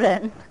修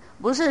人，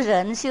不是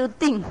人修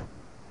定。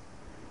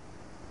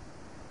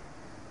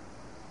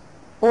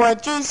我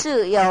居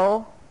士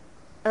有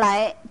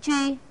来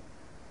居，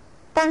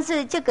但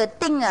是这个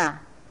定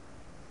啊，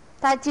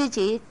他自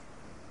己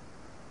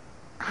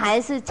还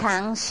是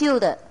常修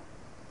的，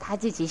他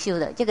自己修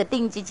的，这个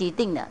定自己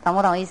定的，懂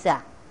不懂意思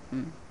啊？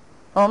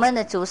我们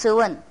的祖师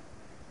问，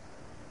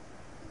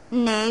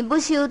你不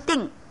修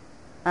定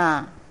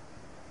啊？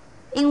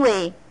因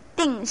为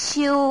定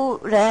修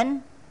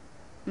人，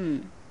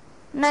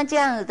那这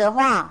样子的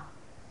话，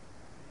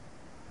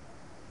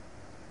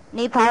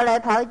你跑来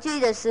跑去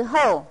的时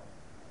候，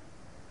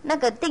那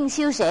个定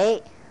修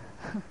谁？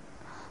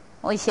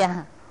我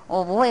想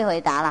我不会回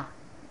答了，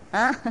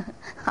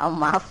好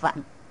麻烦。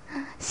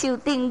修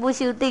定不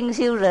修定，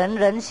修人，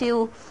人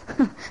修。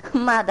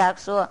马达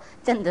说，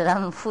真的他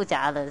们复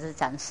杂的是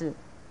展示。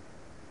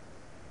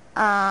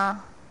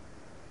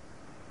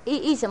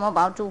一什么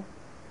宝珠？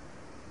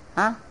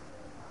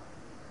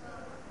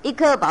一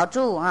颗宝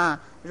珠啊，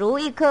如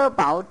一颗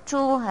宝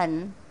珠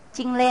很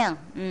晶亮，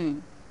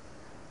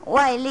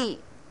外力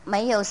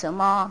没有什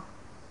么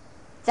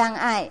障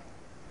碍。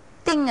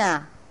定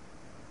啊，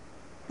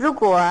如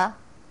果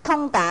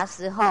通达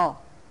时候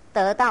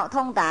得到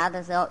通达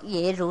的时候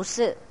也如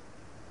是，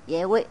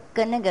也会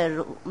跟那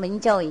个明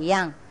咒一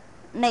样，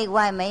内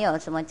外没有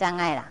什么障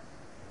碍啦。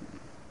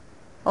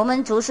我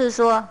们祖师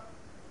说，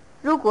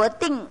如果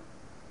定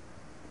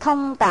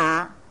通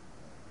达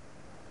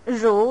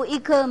如一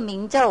颗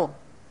明咒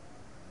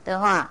的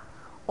话，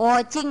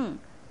我竟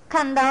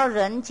看到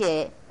人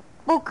解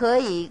不可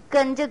以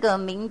跟这个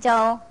明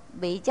咒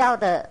比较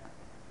的。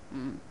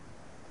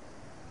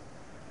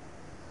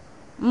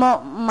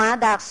马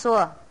达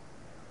说，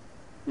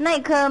那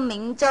颗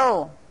明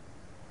咒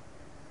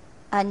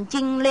很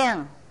晶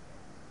亮，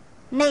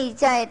内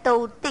在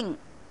都定，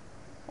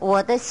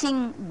我的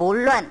心不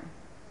乱，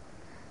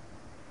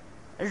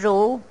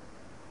如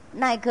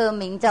那颗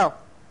明咒，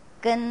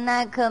跟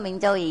那颗明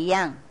咒一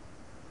样。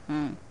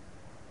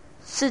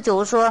施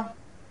主说，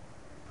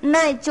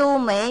内咒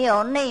没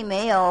有内，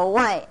没有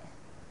外，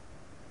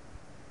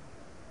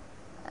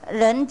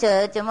仁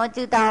者怎么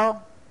知道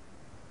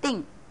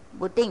定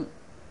不定？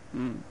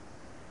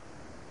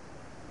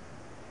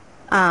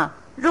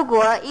如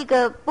果一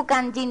个不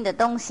干净的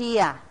东西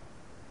呀，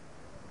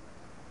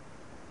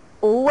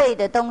无味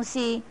的东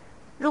西，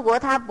如果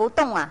它不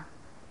动啊，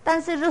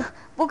但是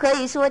不可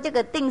以说这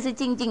个定是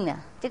静静的，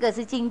这个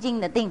是静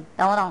静的定，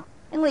懂不懂？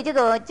因为这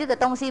个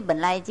东西本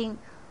来已经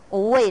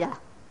无味了，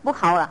不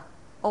好了，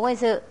无味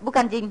是不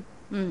干净。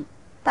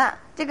它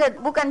这个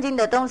不干净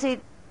的东西，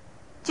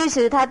即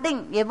使它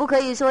定，也不可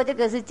以说这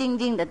个是静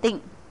静的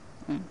定。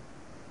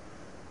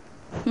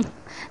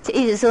这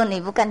意思说你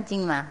不干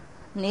净嘛，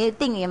你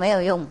定也没有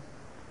用，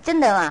真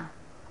的嘛？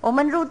我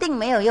们入定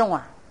没有用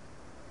啊。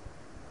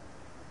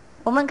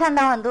我们看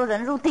到很多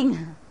人入定，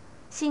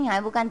心还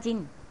不干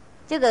净，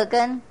这个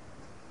跟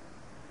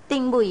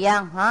定不一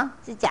样啊，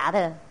是假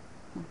的。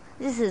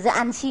意思是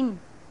安心，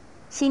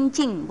心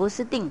静不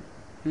是定。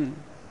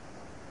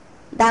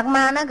达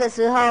玛那个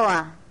时候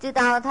啊，知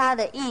道他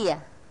的义啊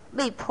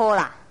被破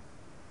了，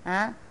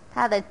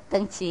他的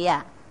等级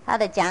啊，他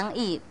的讲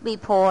义被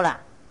破了。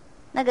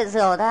那个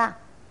时候他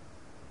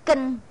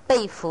更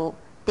佩服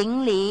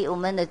顶礼我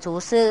们的祖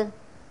师，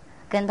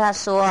跟他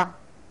说，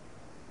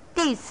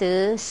弟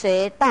子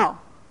学道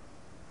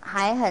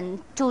还很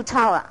粗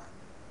糙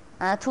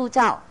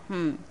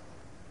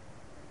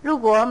如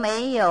果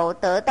没有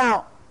得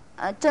到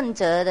正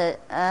者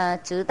的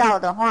指导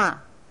的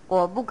话，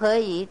我不可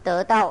以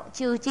得到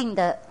究竟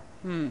的。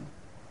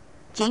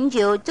请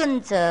求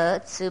正者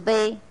慈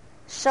悲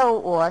收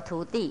我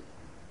徒弟。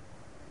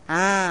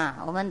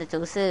我们的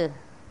祖师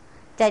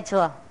再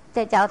说，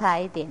再教他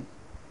一点。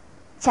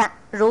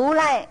如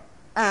来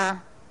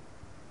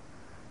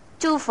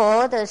诸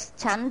佛的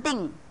禅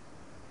定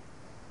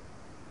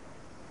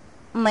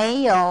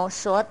没有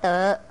所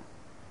得。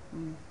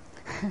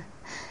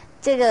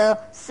这个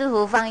师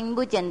父发音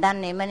不简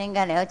单，你们应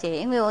该了解，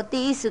因为我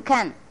第一次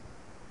看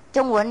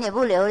中文也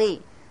不流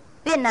利，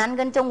越南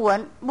跟中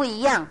文不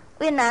一样，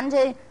越南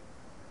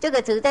这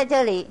个字在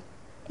这里，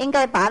应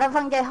该把它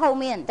放在后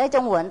面，在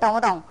中文，懂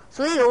不懂？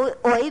所以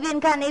我一边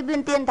看一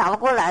边颠倒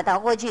过来倒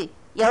过去，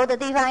有的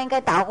地方应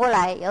该倒过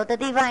来，有的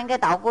地方应该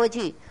倒过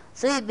去，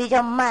所以比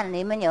较慢，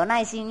你们有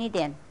耐心一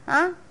点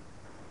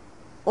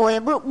我也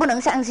不能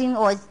相信，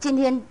我今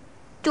天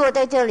坐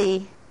在这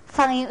里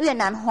翻译越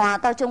南话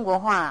到中国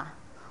话。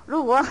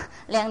如果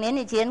2年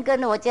以前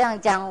跟我这样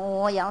讲，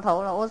我摇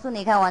头了，我说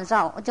你开玩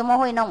笑，我怎么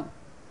会弄？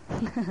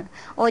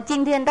我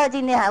到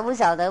今天还不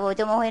晓得我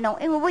怎么会弄，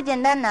因为不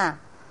简单呐，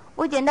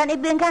不简单，一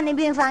边看一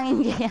边翻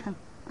译这样，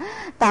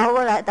倒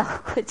过来倒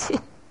过去，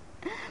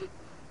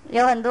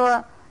有很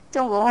多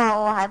中国话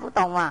我还不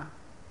懂嘛，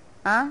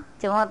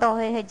怎么都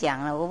会讲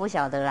了，我不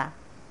晓得啦。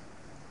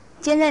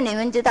现在你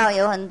们知道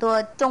有很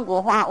多中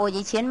国话，我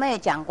以前没有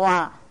讲过，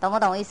懂不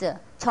懂意思？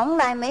从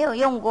来没有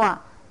用过，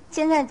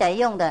现在才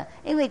用的，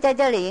因为在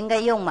这里应该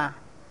用嘛。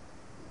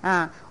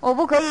我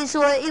不可以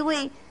说因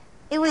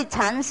为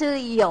禅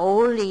师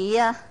有理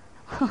啊，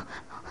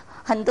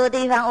很多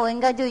地方我应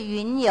该就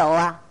云有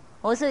啊，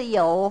我是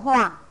有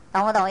话，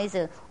懂不懂意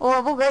思？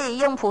我不可以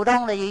用普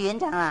通的语言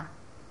讲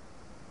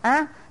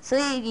所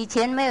以以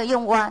前没有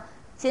用过，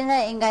现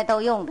在应该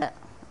都用的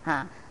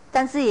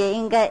但是也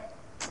应该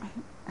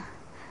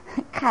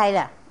开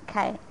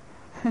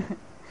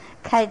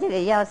这个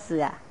钥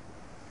匙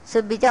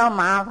是比较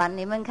麻烦。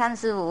你们看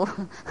师父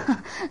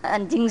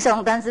很轻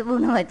松，但是不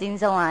那么轻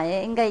松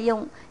也应该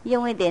用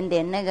一点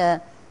点那个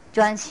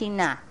专心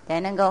才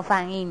能够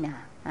翻译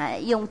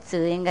用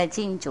字应该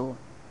清楚。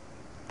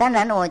当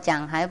然我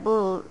讲还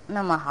不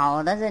那么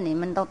好，但是你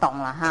们都懂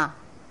了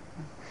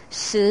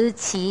时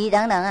期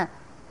等等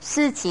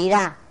时期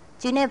啦，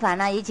居涅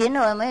盘以前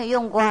我没有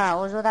用过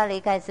我说他离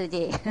开世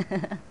界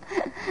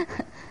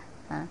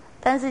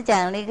但是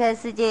讲离开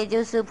世界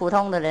就是普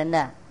通的人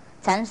的，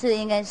禅师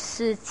应该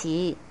时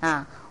期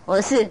我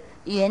是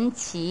缘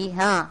起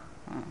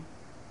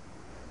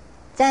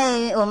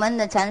在我们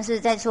的禅师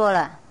在说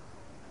了，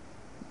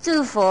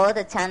诸佛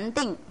的禅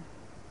定，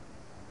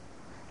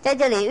在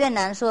这里越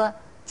南说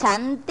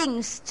禅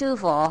定诸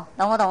佛，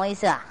懂不懂我意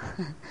思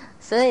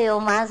所以我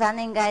马上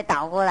应该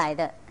倒过来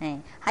的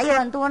还有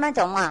很多那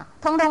种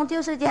通通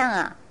就是这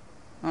样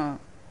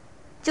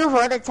诸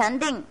佛的禅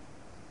定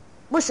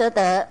不舍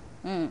得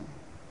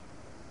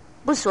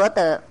不所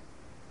得，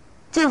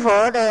诸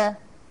佛的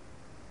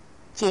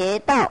解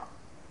道，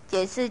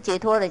解是解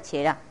脱的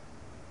解了，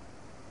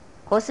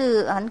或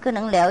是很可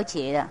能了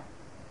解的。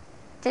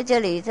在这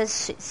里这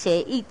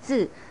写一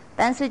字，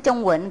但是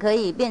中文可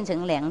以变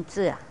成两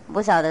字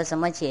不晓得什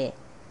么解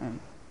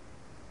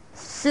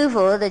师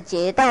佛的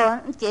解道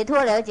解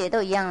脱了解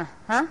都一样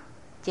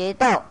解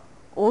道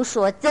无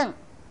所证，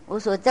无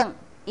所证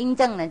因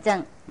证的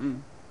证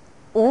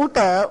无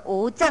得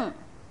无证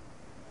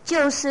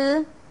就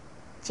是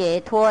解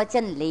脱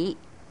真理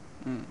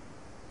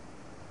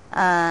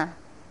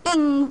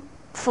应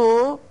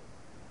付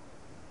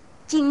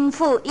尽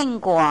付因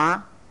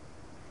果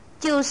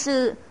就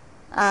是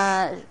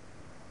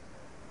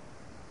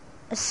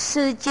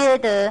世界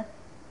的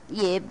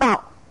业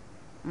报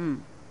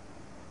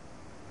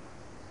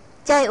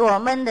在我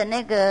们的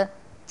那个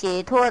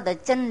解脱的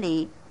真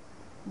理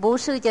不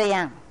是这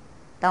样，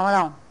懂不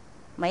懂？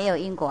没有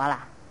因果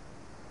啦，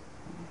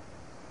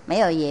没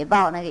有业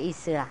报那个意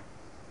思啦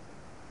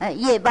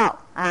业报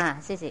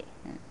谢谢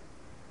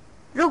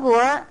如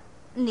果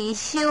你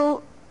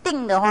修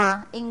定的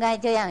话应该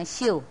这样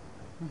修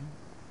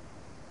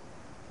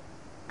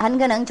很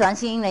可能转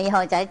心了以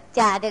后再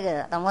加这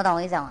个，懂不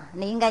懂意思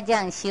你应该这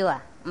样修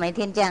每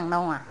天这样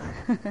弄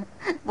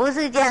不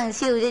是这样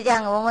修就这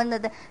样，我们的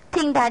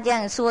听他这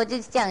样说就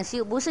这样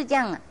修，不是这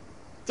样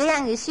这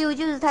样修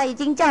就是他已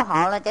经教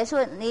好了，再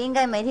说你应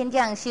该每天这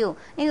样修，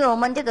因为我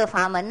们这个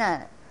法门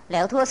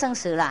了脱生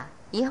死了，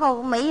以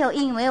后没有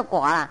因没有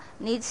果了，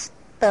你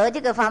得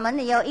这个法门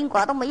以后因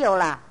果都没有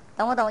了，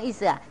懂不懂意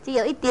思就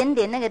有一点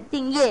点那个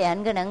定业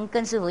很可能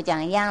跟师父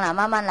讲一样了，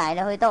慢慢来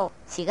了会都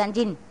洗干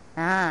净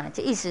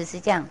这意思是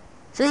这样。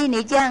所以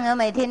你这样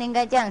每天应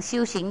该这样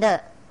修行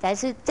的才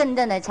是真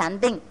正的禅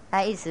定，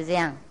他意思这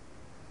样。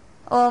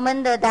我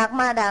们的达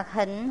玛达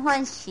很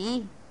欢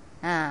喜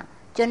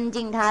尊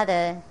敬他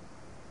的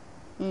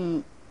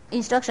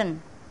instruction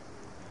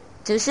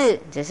指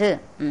示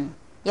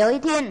有一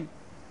天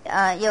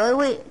有一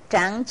位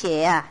长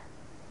姐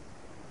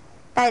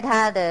带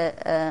他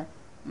的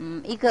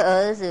一个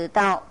儿子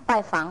到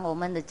拜访我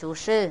们的祖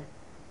师，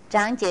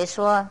长姐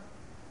说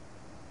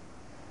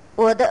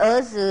我的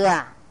儿子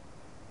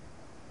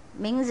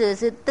名字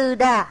是杜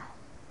大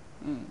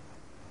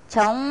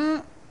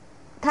从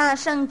他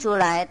生出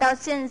来到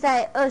现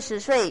在20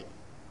岁，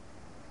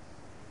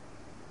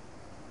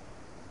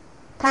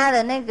他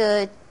的那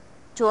个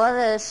左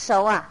的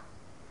手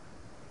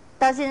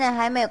到现在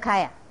还没有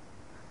开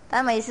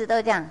他每次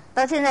都这样，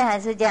到现在还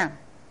是这样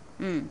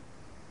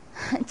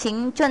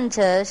请尊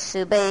者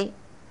慈悲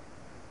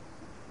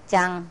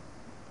讲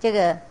这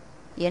个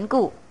缘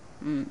故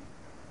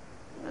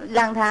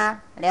让他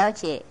了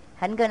解，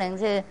很可能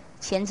是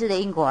前世的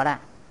因果了。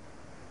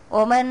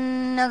我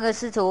们那个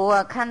师徒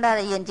看他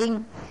的眼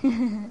睛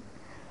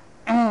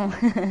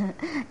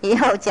以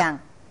后讲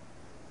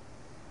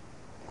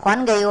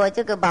还给我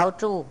这个宝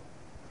珠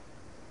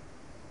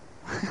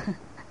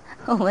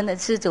我们的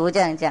师徒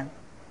这样讲，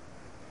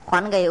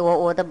还给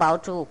我的宝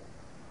珠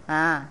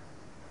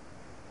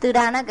对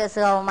他那个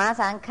时候马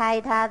上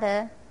开他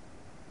的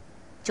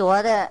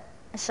左的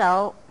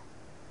手，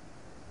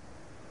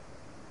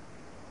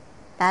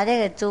把这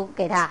个珠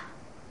给他，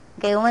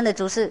给我们的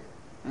祖师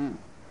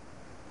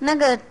那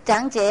个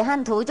讲解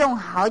和徒众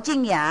好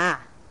惊讶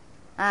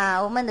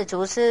我们的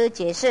祖师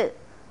解释，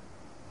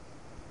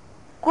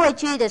过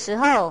去的时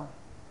候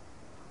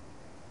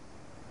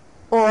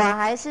我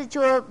还是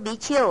做比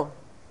丘，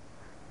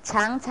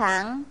常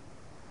常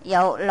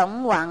有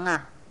龙王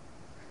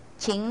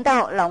请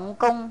到龙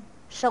宫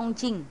诵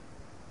经，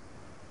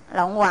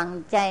龙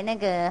王在那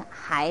个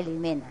海里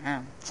面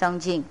啊诵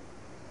经。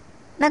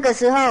那个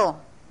时候，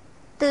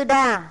德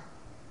大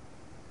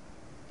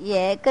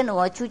也跟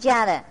我出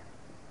家了，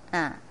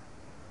啊，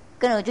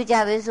跟我出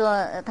家，比如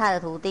说他的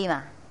徒弟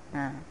嘛，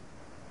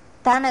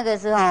他那个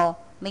时候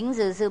名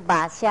字是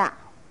巴夏，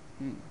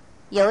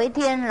有一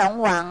天龙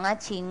王啊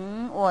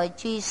请我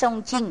去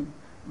诵经，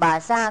巴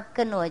夏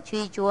跟我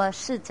去做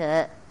侍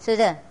者，是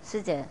的，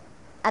侍者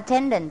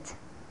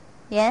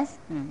 ，attendant，yes，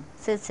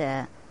 侍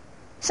者。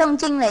诵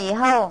经了以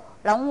后，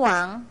龙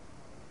王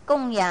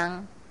供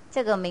养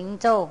这个明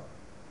咒，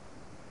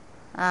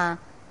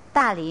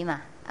大理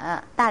嘛，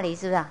大理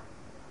是不是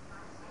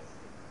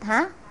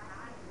啊？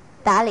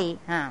达理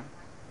啊，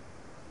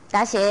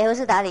达斜或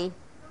是达理？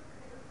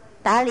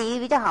达理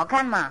比较好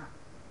看嘛，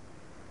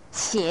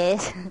斜，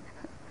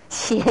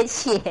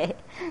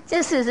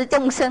就是是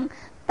众生，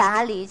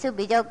达理是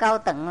比较高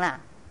等啦，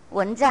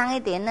文章一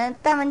点呢。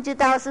他们知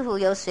道师父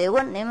有学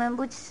问，你们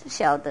不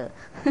晓得，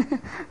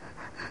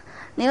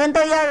你们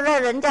都要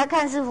让人家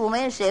看师父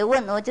没有学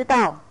问，我知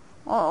道。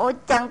我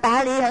讲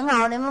达理很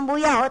好，你们不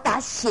要，我打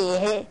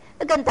斜，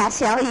跟打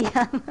小一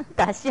样，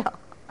打小。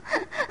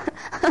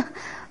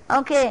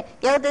OK，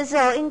 有的时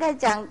候应该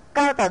讲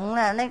高等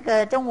的那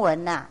个中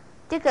文呐，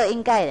这个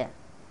应该的，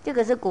这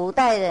个是古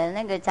代的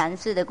那个禅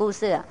师的故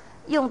事啊，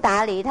用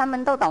达理他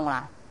们都懂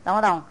了，懂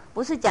不懂？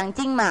不是讲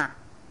经嘛，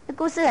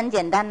故事很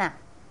简单呐。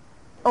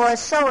我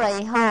受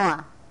了以后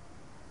啊，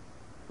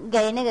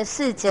给那个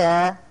侍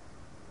者，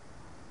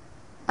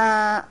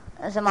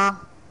什么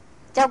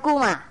照顾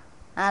嘛，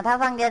他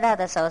放在他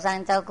的手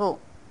上照顾。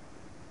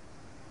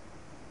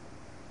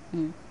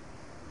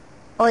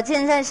我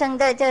现在生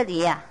在这里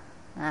呀，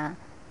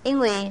因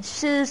为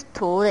师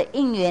徒的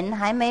因缘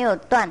还没有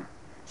断，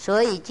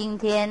所以今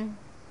天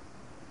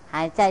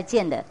还在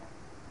见的。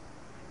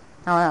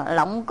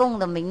龙宫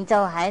的明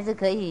咒还是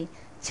可以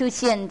出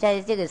现在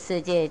这个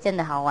世界，真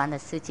的好玩的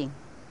事情。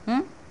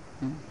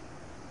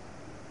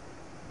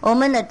我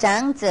们的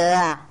长者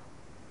啊，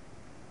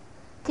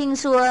听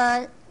说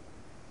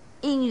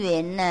因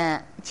缘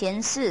呢，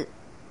前世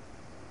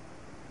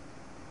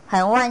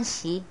很惋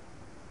惜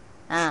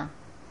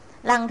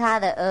让他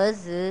的儿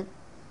子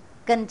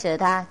跟着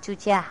他出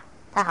家，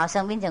他好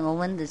像变成我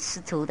们的师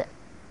徒的，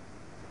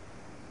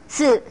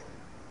是，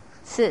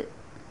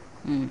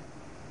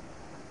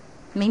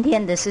明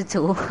天的师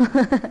徒，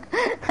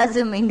他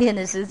是明天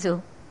的师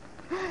徒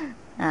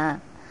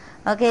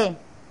，OK，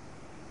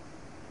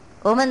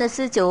 我们的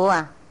师祖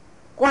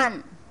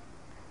观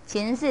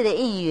前世的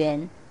因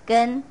缘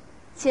跟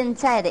现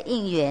在的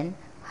因缘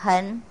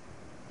很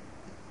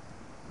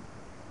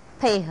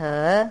配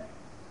合，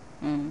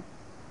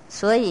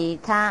所以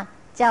他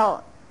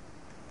叫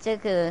这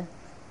个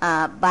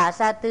巴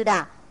萨杜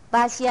达、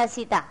巴西亚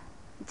西达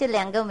这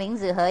两个名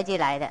字合起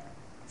来的。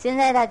现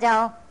在他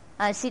叫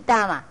西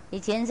达嘛，以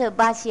前是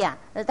巴西亚，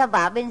他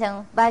把它变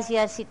成巴西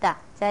亚西达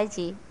在一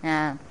起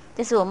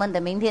这是我们的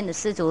明天的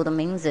师祖的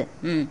名字。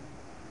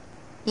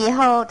以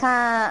后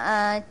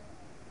他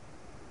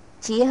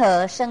集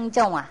合僧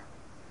众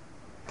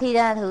替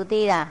他徒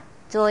弟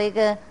做一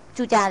个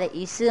出家的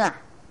仪式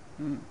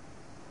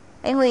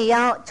因为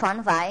要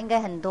传法，应该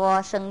很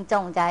多僧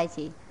众在一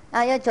起，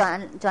要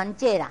转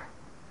戒啦，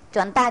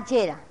转大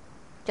戒啦，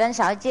转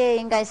小戒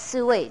应该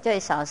4位，最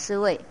少4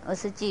位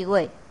，20几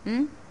位，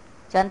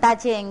转大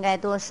戒应该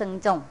多僧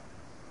众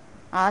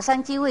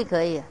，3几位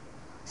可以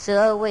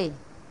，12位，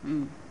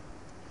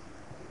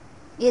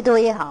越多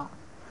越好，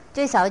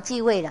最少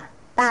几位啦，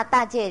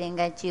大戒应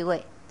该几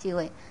位，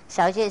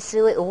小戒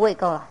4位5位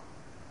够了。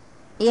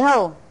以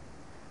后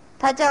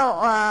他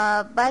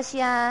叫巴西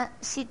亚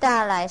西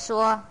达来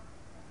说，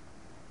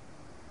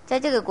在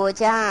这个国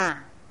家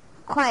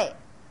快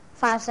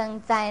发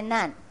生灾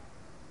难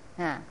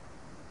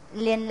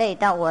连累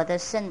到我的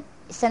生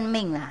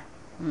命了。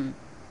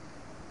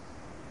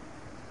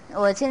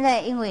我现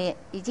在因为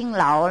已经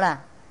老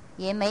了，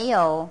也没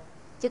有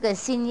这个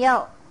心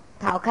要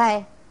逃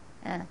开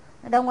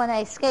I don't want to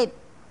escape，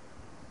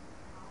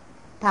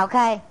 逃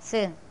开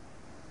是，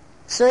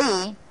所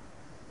以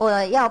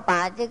我要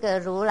把这个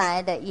如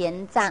来的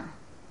言藏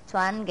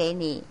传给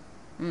你，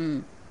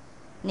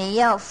你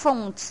要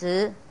奉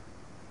持，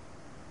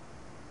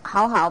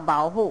好好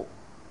保护，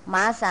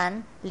马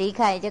上离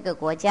开这个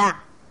国家，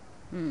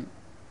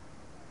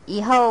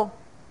以后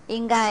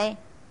应该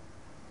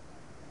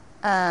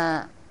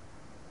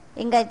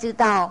知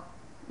道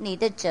你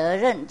的责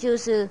任就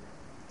是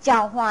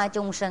教化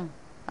众生，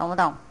懂不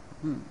懂？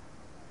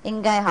应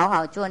该好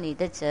好做你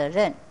的责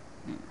任。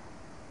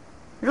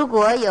如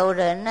果有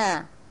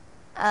人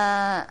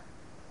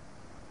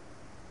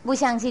不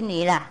相信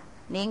你了，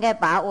你应该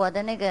把我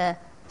的那个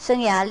生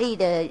涯力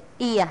的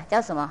义叫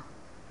什么？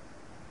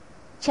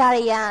查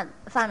理亚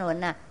梵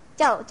文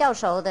教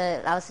授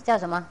的老师叫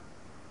什么？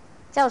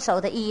教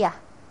授的义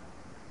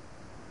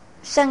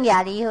圣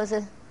雅离或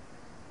是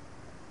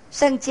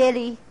圣杰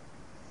离？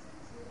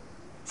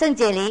圣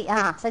杰离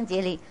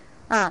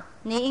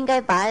你应该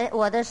把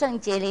我的圣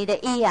杰离的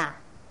义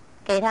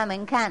给给他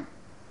们看，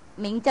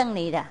明证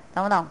你的，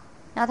懂不懂？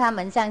然后他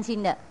们相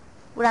信的，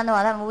不然的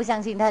话他们不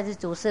相信他是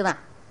祖师嘛。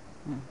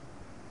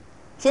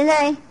现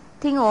在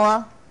听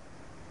我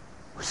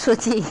说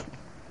气，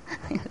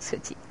说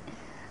气，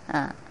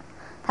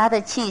他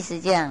的气是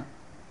这样。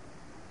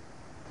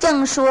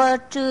正说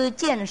之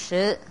见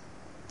识，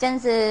正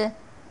是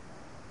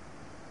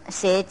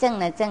邪正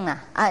的正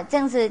啊，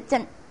正是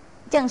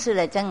正式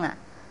的正啊。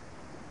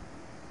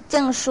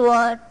正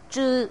说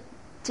知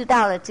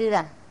道了知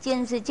了，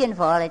见是见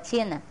佛了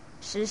见了，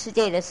识世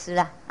界的识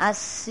了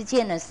实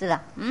践的识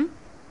了。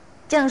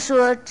正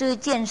说知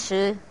见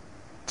识，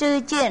知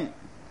见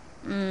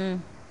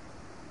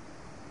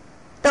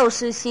都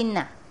是心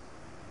呐。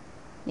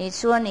你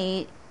说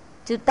你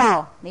知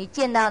道，你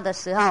见到的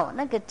时候，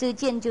那个知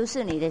见就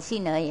是你的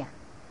心而已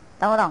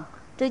懂不懂？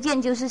知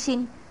见就是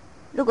心。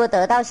如果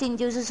得到心，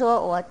就是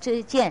说我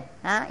知见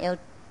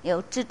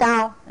有知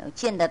道，有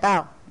见得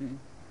到。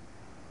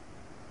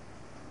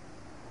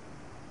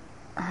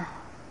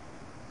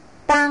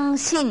当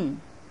心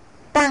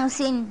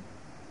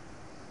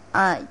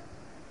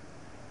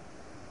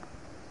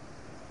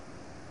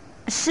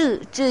是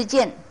知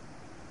见，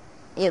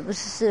也不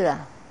是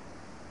了。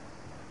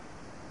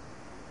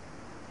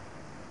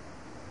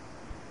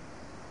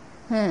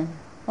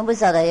我不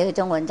晓得有个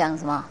中文讲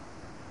什么。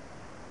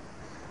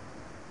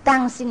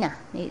当心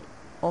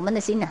我们的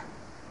心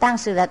当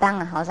时的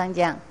当好像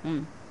这样。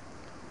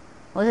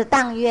我是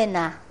当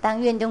愿当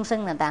愿众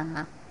生的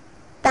当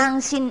当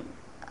心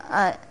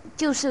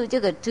就是这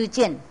个知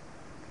见，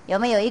有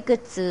没有一个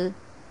字？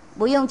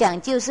不用讲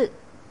就是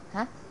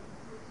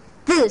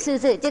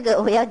是这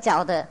个我要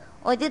找的，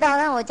我知道，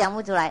但我讲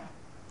不出来。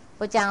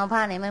我讲我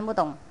怕你们不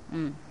懂。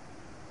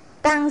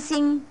当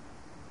心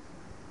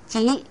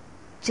即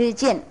知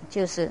见，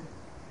就是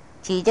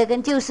即这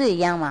跟就是一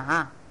样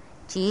嘛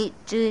即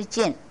知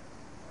见。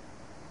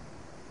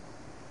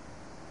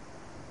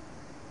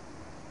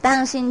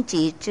当心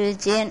即知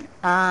见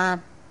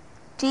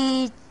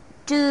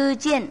知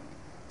见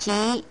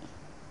即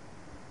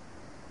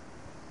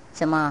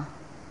什么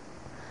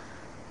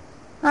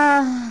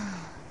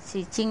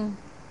是经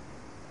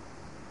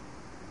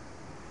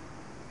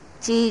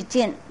知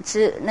见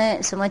是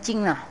那什么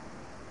经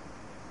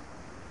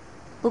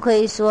不可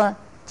以说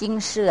经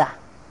世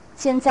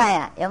现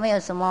在有没有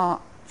什么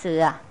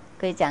字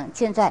可以讲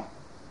现在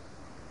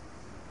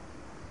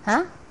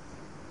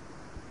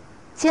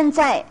现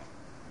在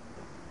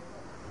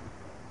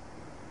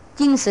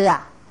经时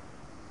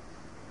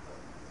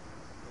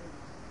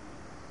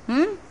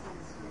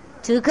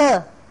此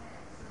刻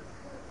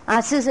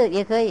是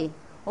也可以。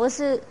我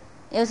是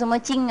有什么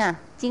经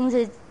经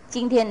是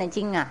今天的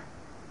经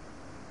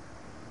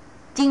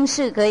经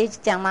世可以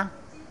讲吗？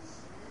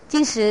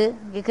经时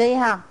也可以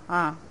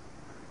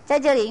在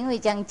这里因为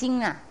讲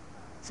经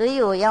所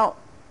以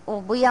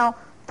我不要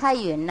太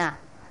远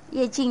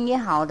越近越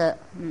好的。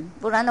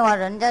不然的话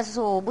人家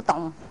说我不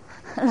懂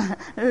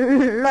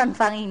乱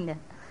翻译的。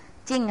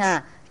经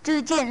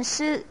知见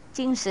是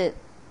经时，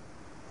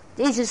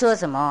意思说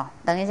什么？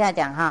等一下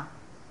讲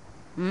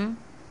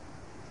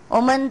我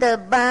们的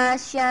巴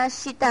夏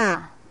西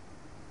达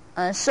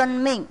生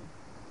命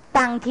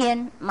当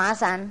天马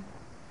上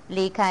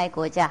离开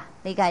国家，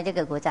离开这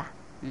个国家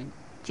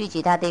去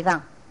其他地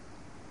方。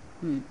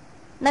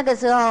那个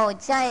时候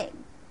在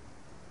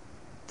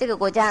这个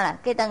国家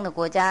各等的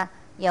国家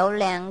有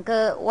2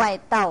个外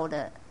道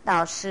的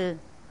导师，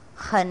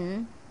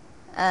很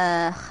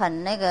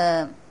那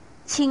个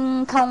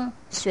精通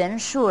玄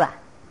术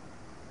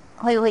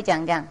会不会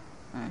讲这样？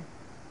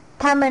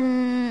他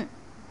们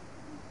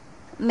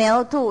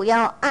描图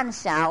要暗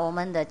杀我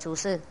们的祖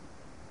师，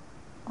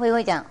会不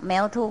会讲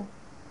描图？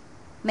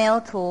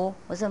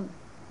我是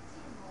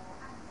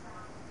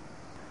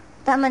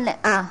他们的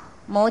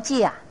魔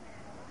祭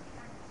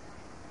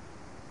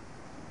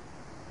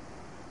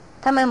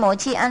他们魔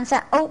祭暗杀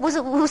不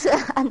是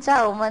暗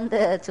杀我们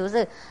的祖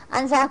师，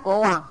暗杀国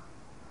王。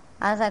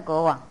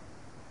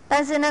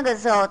但是那个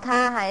时候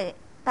他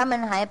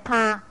们还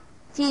怕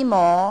鸡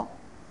魔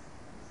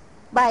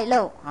败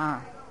露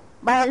麻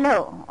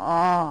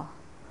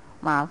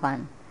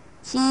烦。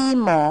鸡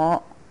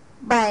魔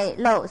败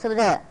露是不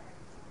是？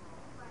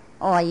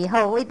以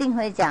后我一定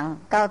会讲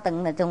高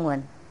等的中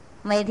文，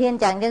每天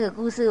讲这个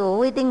故事，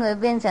我一定会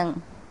变成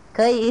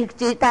可以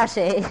去大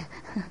学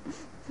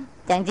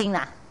讲经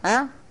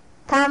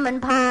他们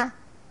怕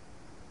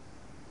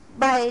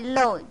败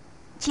露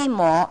鸡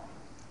魔，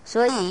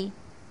所以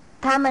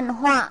他们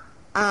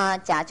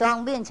假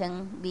装变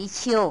成比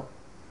丘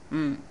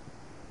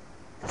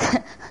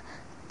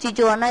去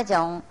做那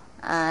种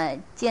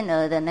健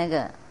儿的那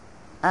个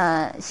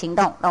行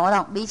动，懂不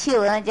懂？比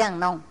丘要这样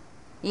弄，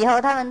以后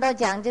他们都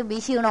讲就比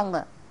丘弄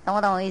的，懂不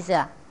懂我意思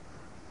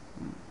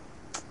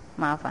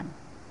麻烦。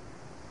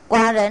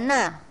寡人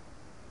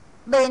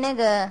被那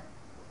个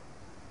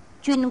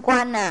军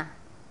官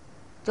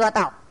抓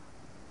到，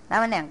他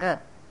们2个。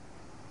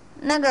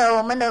那个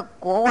我们的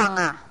国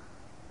王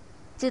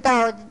知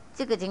道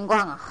这个情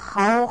况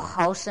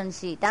好生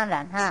气，当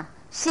然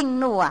盛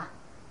怒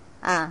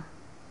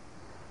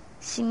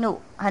心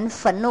怒，很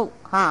愤怒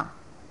哈。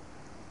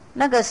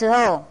那个时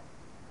候，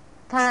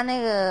他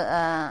那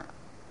个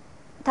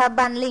他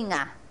颁令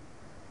啊，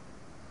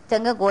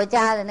整个国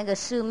家的那个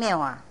寺庙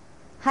啊，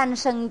和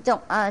僧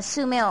众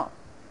寺庙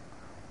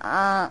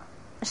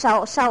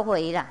烧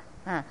毁了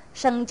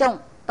僧众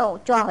都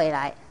抓回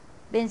来，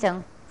变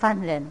成犯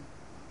人。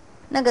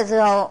那个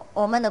时候，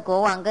我们的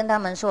国王跟他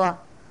们说：“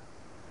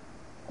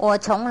我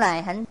从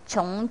来很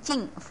崇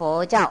敬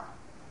佛教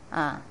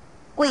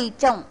贵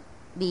重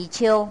比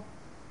丘，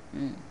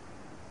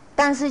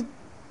但是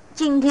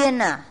今天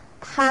呢，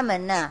他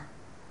们呢，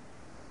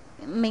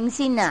明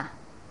心呢，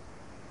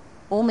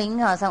无名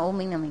好像无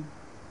名的名，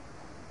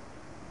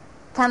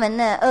他们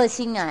的恶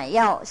心啊，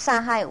要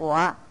杀害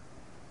我，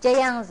这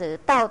样子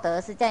道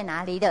德是在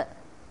哪里的？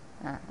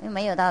因为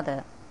没有道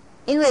德，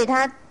因为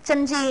他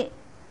生气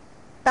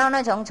到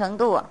那种程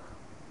度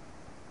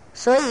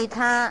所以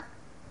他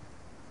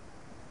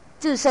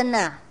自身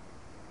拿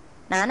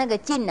那个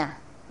镜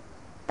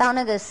到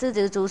那个狮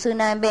子祖师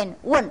那边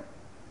问：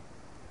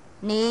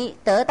你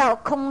得到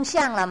空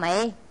相了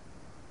没？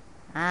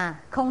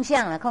空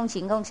相了，空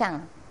情空相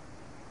了。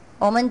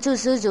我们祖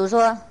师祖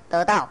说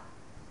得到。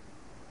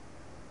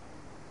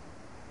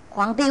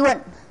皇帝问：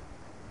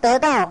得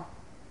到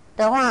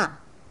的话，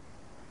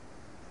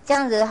这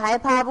样子还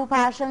怕不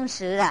怕生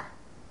死了？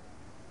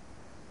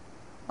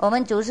我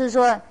们祖师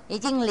说已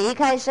经离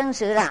开生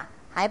死了，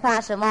还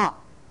怕什么？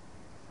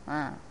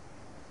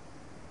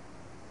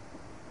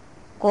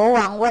国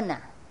王问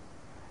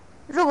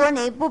如果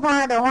你不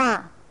怕的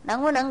话，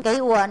能不能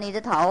给我你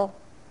的头？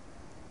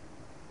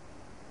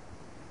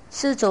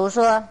施主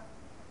说：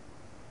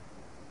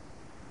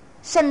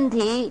身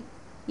体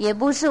也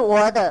不是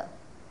我的，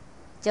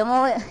怎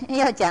么会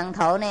要讲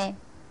头呢？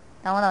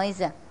懂不懂意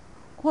思？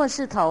或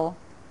是头，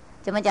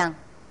怎么讲？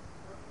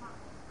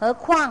何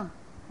况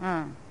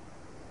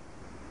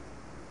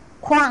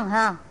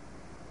况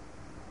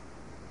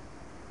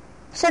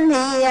身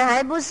体也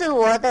还不是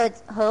我的，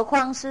何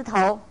况是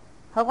头？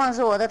何况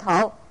是我的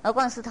头？何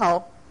况是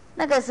头？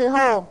那个时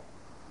候，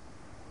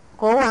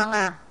国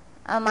王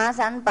马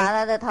上把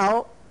他的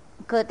头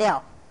割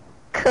掉，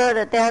割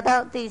了掉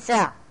到地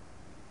下。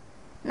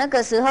那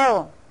个时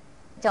候，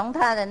从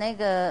他的那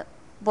个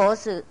脖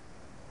子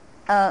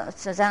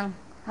手上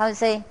how to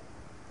say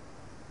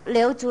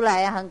流出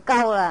来很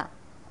高了，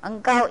很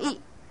高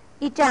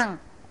一丈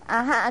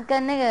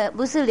跟那个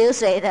不是流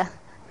水的，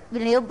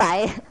流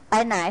白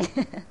奶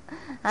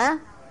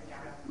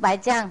白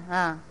酱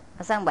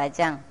好像白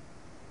酱。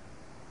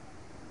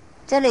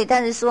这里他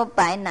是说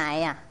白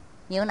奶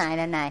牛奶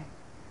的奶，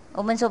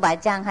我们说白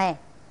酱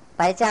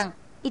白酱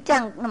一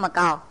丈那么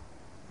高。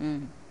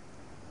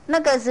那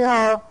个时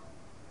候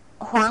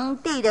皇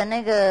帝的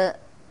那个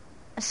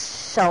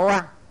手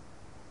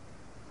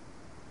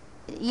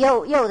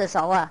右的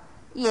手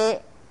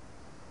也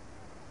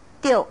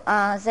掉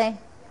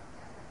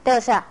掉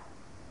下，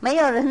没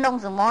有人弄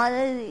什么，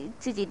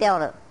自己掉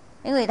了，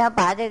因为他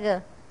把这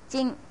个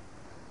经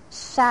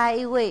杀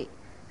一位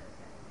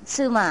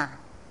吃嘛，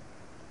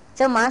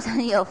就马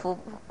上有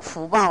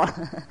福报了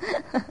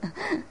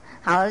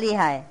好厉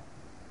害。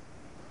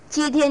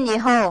7天以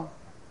后，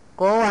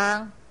国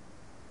王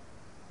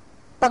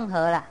崩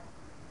河了，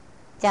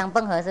讲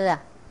崩河是不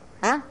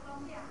是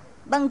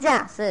崩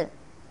驾是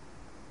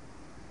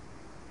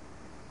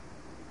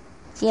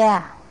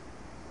驾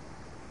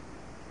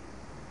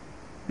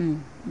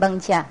崩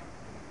驾。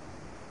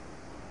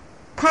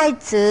太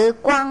子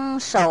光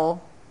守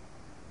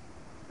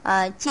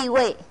继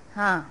位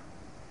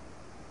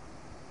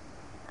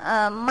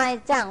埋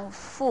葬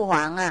父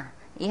皇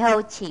以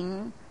后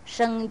请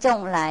僧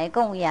众来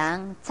供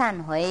养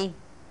忏悔，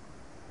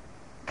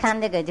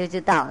看这个就知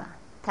道了，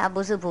他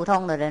不是普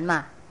通的人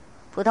嘛，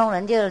普通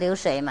人就流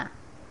水嘛，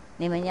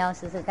你们要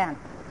试试看，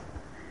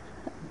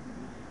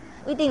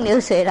一定流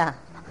水了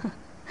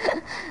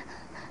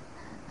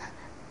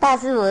大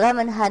师傅他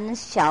们很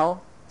少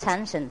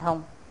禅神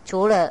通，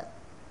除了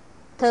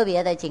特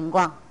别的情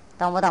况，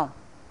懂不懂？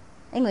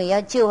因为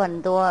要救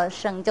很多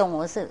僧众，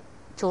我是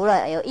除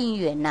了有因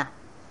缘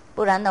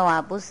不然的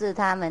话不是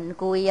他们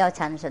故意要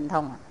禅神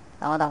通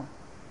懂不懂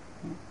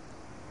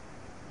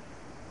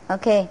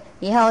？OK，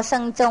 以后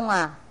僧众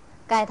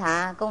盖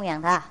他供养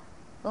他，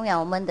供养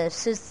我们的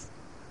师，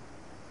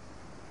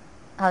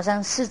好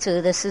像师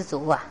祖的师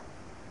祖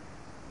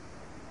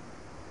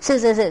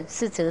是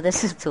师祖的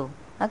师祖。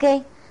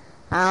OK，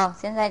 好，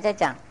现在再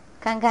讲，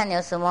看看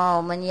有什么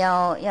我们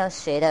要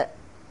学的。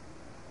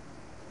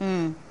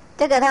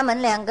这个他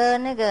们两个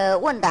那个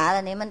问答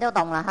的，你们都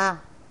懂了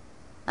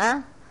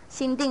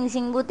心定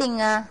心不定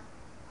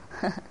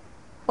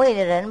为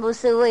了人不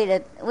是为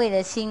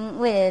了心，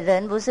为了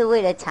人不是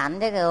为了禅，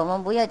这个我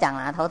们不要讲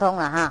了，头痛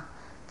了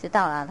知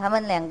道了。他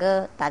们两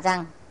个打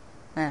仗，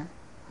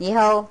以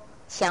后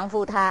降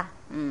服他，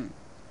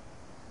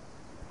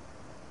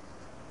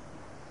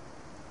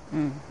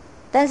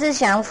但是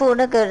降服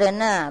那个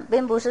人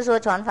并不是说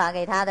传法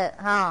给他的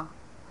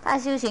他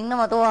修行那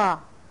么多，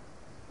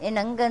也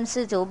能跟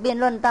施主辩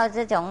论到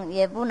这种，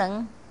也不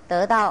能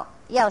得到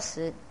钥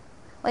匙，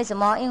为什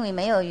么？因为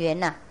没有缘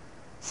呐，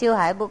修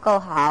还不够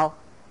好，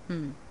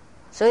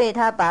所以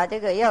他把这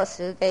个钥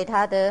匙给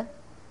他的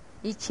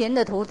以前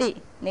的徒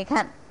弟。你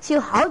看，修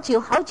好久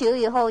好久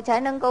以后才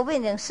能够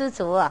变成施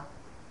主啊，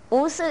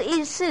不是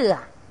一世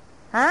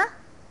啊。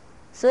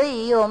所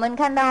以我们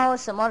看到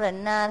什么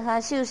人呢？他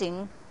修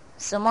行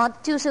什么，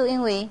就是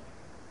因为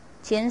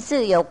前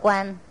世有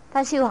关，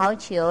他修好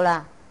久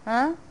了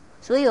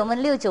所以我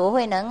们69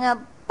慧能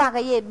8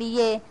个月毕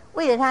业，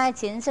为了他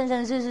前生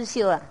生世世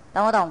修了，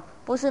懂不懂？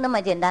不是那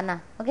么简单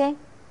OK，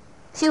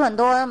 修很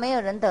多没有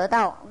人得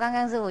到，刚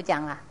刚师父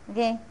讲了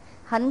OK，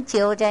 很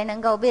久才能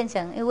够变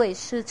成一位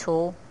施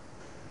主。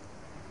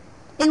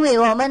因为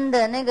我们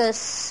的那个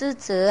师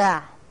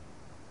责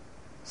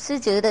师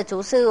责的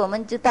祖师我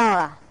们知道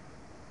了，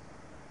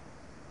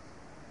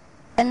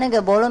跟那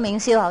个波罗蜜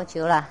修好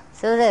久了，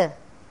是不是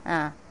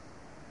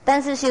但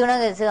是修那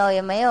个时候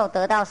也没有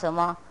得到什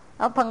么，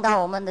然后碰到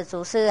我们的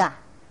祖师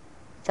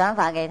传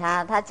法给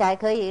他，他才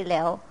可以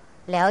了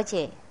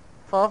解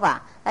佛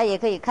法，他也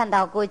可以看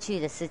到过去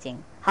的事情，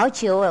好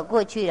久了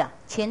过去了，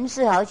前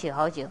世好久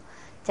好久，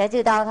才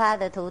知道他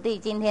的徒弟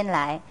今天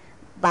来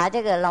把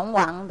这个龙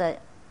王的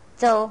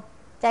咒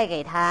再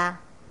给他，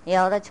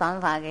然后他传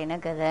法给那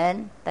个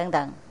人等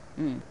等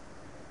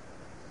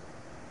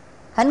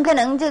很可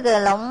能这个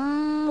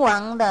龙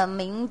王的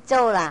名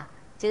咒啦，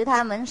只是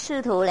他们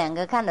师徒2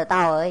个看得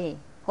到而已，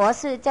或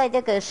是在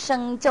这个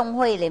僧众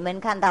会里面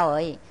看到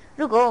而已。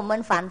如果我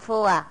们反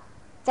复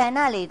在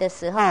那里的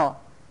时候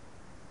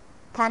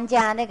参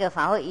加那个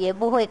法会，也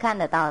不会看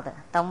得到的，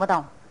懂不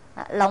懂？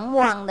龙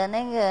王的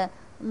那个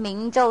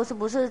名咒是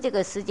不是这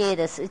个世界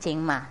的事情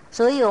嘛？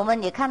所以我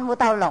们也看不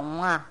到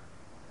龙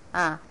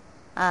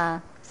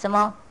什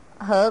么？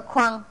何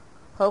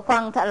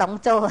况它龙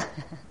咒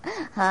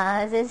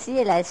这是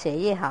越来水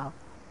越好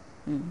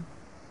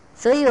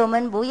所以我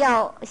们不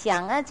要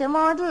想怎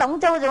么龙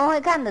咒怎么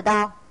会看得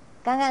到？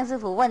刚刚师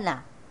父问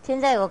了，现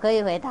在我可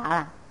以回答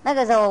了。那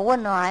个时候我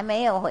问了还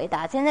没有回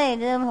答，现在已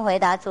经回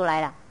答出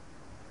来了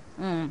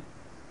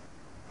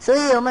所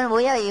以我们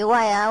不要以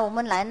外我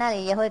们来那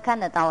里也会看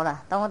得到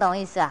了，懂不懂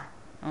意思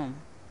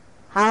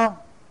好，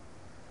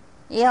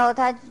以后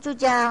他出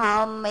家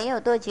好没有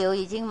多久，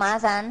已经马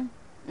上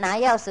拿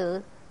钥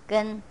匙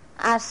跟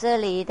阿舍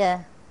离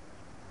的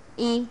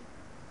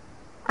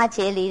阿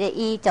伽离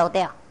的走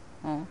掉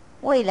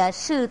为了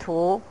仕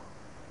途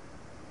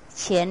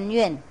前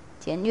愿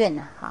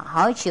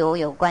好久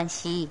有关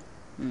系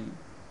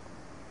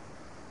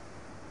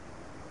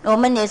我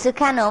们也是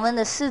看我们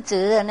的师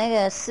侄的那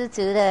个师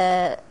侄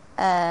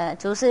的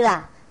祖师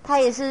他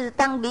也是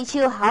当比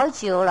丘好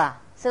久了，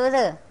是不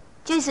是？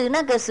即使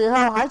那个时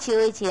候好久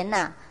以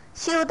前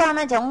修到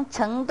那种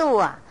程度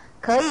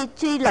可以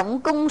追龙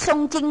宫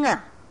诵经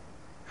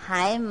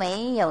还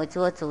没有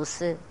做祖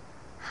师，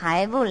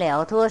还不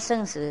了脱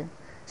生死，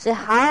所以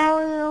好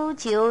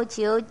久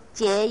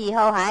劫以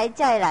后还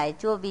再来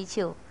做比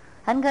丘，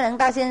很可能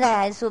到现在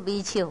还是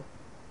比丘，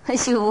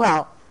修不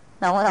好，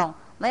懂不懂？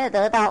没有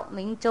得到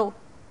明咒，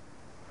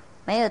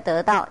没有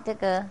得到这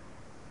个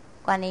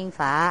观音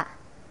法、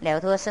了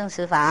脱生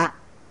死法，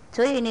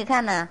所以你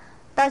看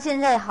到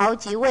现在好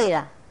几位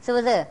了，是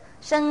不是？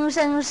生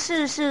生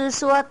世世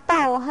说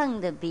道行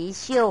的比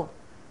丘，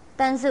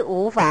但是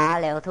无法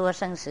了脱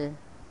生死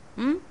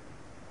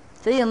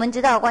所以我们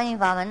知道观音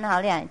法门好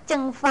厉害，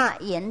正法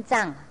圆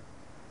藏，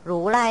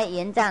如来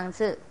圆藏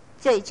是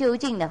最究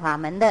竟的法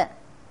门的，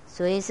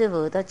所以师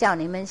父都叫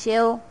你们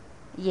修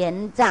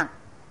圆藏，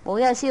不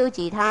要修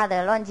其他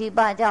的乱七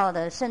八糟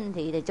的身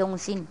体的中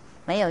心，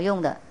没有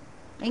用的，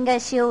应该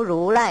修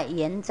如来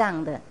圆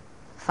藏的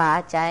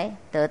法才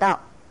得到。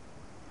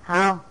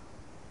好，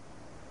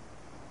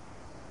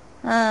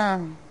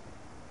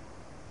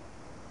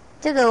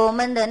这个我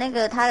们的那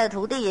个他的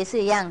徒弟也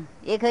是一样，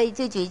也可以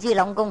自己去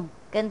龙宫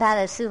跟他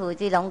的师父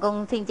去龙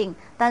宫听经，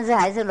但是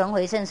还是轮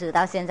回生死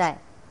到现在，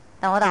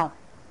懂不懂？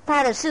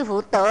他的师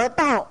父得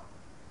到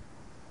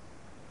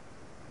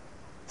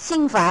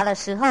信法的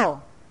时候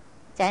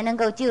才能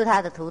够救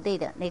他的徒弟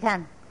的。你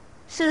看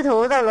师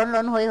徒都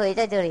轮回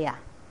在这里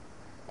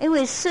因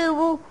为师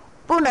父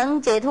不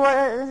能解脱，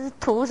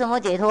图什么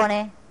解脱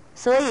呢？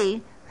所以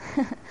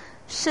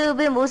师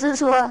并不是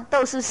说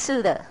都是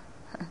是的，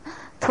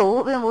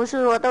徒并不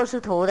是说都是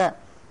徒的，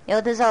有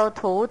的时候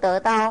徒得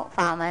到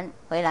法门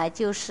回来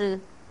就是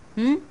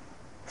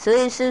所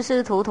以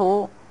师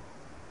徒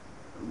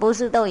不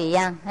是都一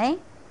样。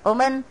我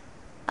们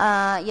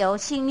有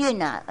幸运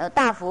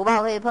大福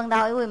报可以碰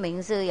到一位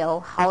名师有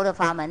好的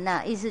法门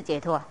意识解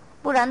脱，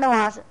不然的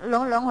话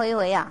轮回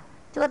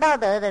做道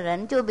德的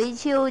人做比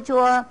丘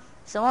做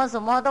什么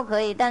什么都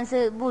可以，但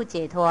是不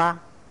解脱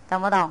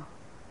懂不懂？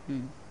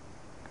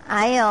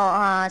还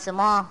有什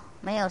么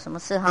没有什么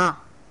事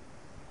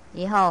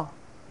以后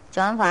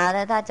转法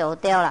的他走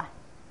掉了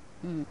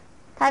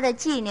他的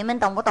记你们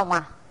懂不懂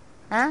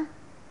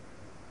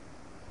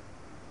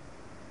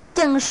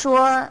正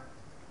说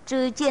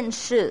知见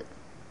是，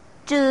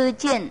知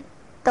见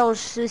都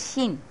是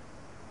信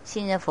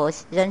的佛，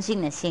人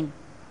性的性。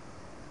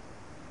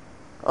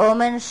我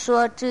们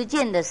说知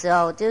见的时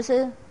候，就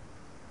是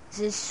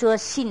是说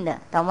信的，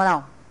懂不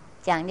懂？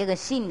讲这个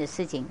信的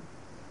事情，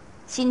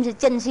信是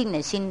正信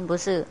的信，不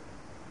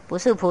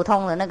是普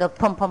通的那个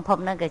砰砰砰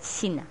那个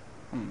信啊。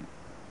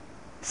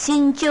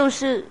心就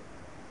是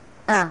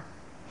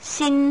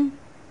心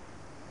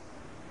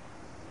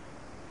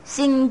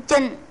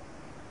正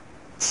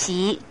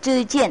起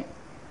之见，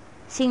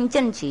心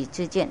正起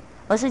之见，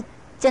而是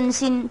真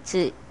心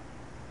起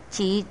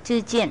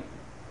之见，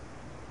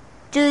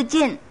之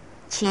见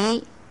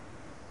其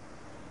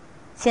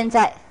现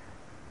在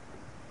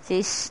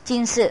其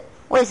今世。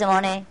为什么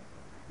呢？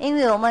因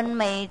为我们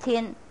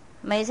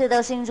每次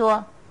都信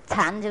说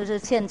禅就是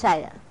现在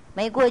的，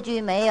没过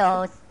去没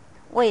有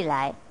未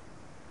来，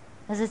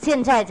可是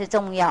现在最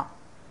重要。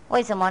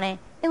为什么呢？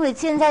因为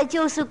现在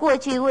就是过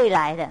去未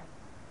来的，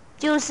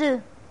就是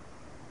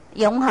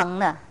永恒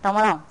的，懂不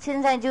懂？现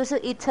在就是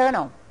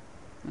eternal。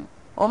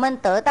我们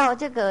得到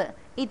这个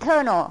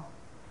eternal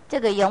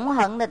这个永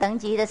恒的等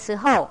级的时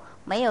候，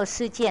没有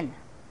事件，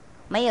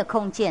没有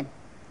空间。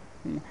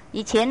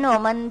以前我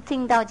们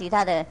听到其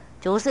他的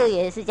祖师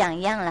也是讲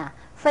一样啦，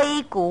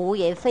非古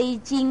也非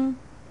今。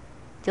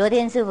昨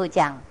天师父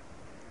讲，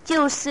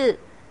就是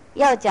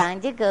要讲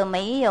这个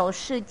没有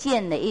事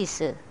件的意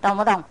思，懂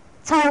不懂？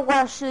超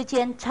过时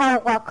间，超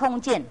过空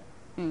间。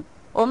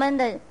我们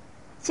的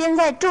现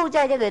在住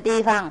在这个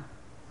地方，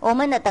我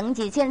们的等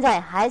级现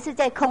在还是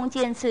在空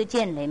间事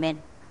件里面，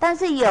但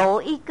是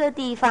有一个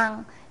地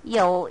方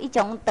有一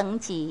种等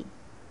级，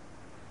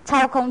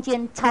超空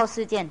间、超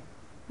时间。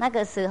那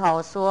个时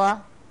候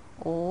说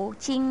无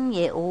今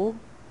也无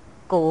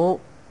古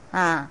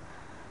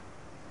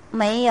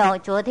没有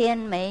昨天，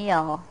没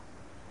有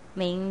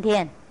明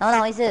天，懂不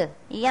懂意思？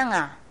一样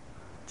啊，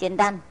简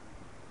单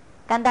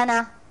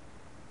啊。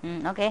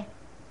OK，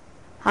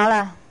 好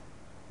了，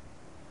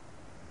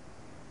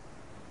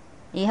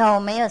以后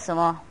没有什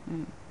么。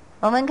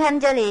我们看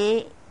这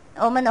里，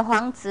我们的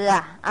皇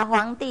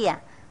帝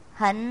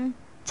很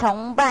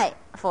崇拜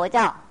佛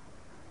教，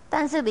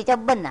但是比较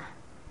笨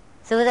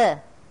是不是？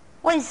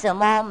为什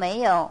么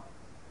没有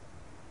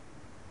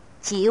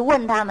提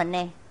问他们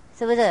呢？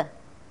是不是？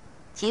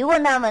提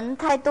问他们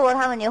太多，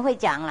他们也会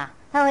讲了。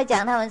他会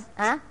讲他们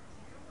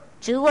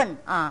质问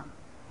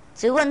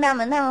质问他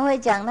们会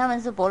讲他们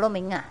是婆罗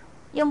门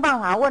用办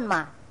法问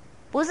嘛，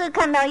不是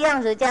看到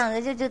样子这样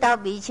子就知道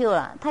比丘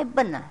了，太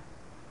笨了，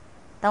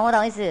懂不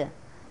懂意思？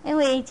因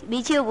为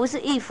比丘不是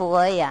衣服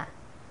而已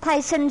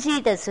太生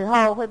气的时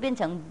候会变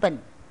成笨。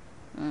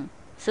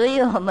所以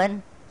我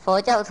们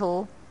佛教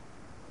徒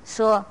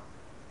说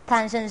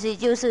贪嗔痴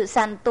就是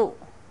三毒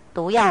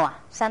药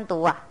三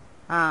毒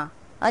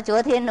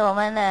昨天我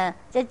们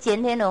在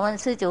前天我们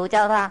施主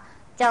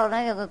叫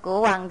那个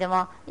国王怎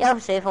么要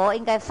学佛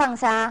应该放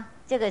下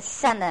这个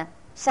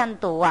善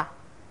毒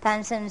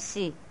贪嗔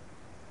痴，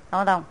懂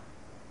不懂？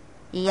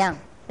一样。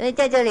所以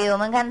在这里我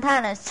们看他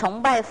呢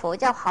崇拜佛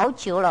教好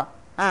久了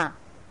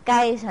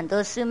该很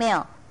多寺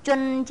庙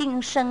尊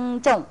敬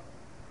僧众，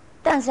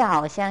但是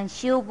好像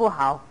修不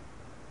好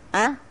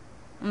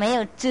没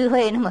有智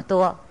慧那么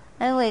多，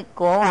因为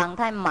国王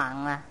太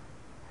忙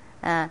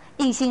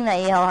印心了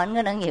以后很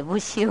可能也不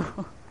修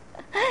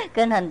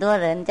跟很多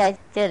人在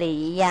这里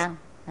一样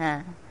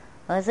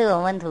而是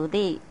我们徒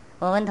弟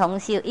我们同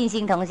修印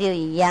心同修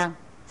一样，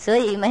所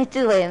以没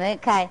智慧没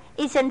开，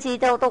一生气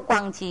都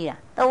忘记了，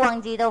都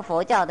忘记都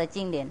佛教的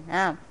经典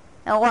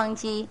要忘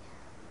记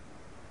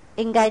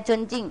应该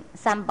尊敬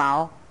三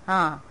宝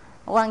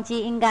忘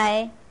记应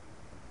该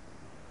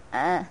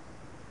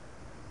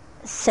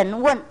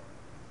审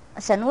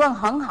问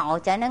很好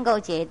才能够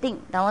决定，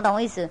懂不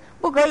懂意思？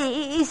不可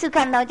以一次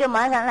看到就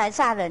马上来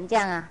杀人这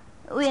样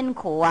冤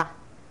苦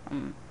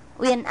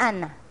冤案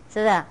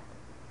是不是？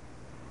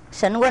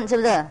审问是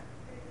不是？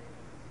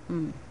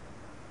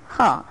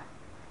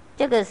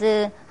这个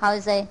是 how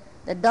to say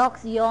the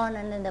dogs yawn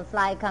and then the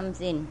fly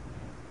comes in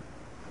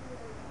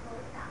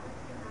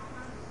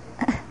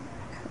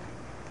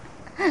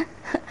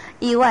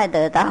意外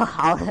得到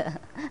好的，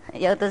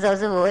有的时候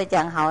是不会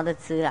讲好的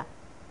词了。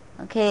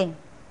OK，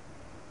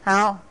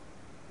 好，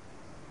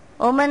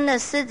我们的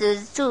狮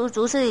子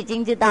祖师已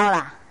经知道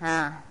了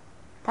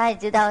他也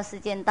知道时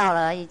间到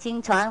了，已经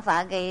传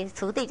法给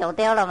徒弟走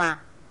掉了嘛。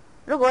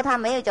如果他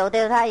没有走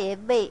掉，他也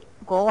被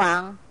国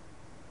王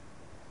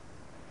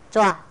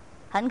抓，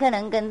很可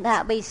能跟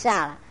他被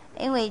杀了，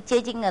因为接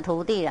近了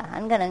徒弟了，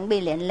很可能被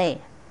连累，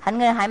很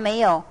可能还没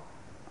有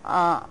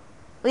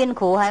冤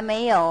苦还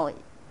没有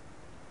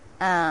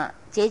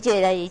解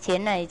决了以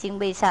前呢已经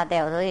被杀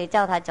掉，所以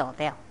叫他走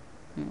掉。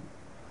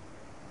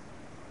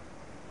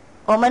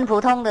我们普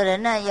通的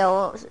人呢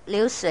有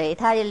流水，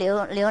他就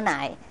流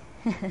奶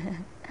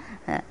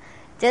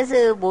这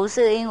是不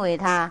是因为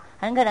他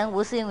很可能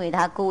不是因为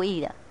他故意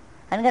的，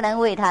很可能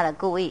为他的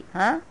故意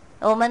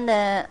我们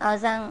的好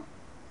像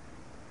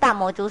大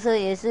摩祖师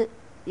也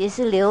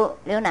是流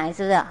奶，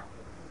是不是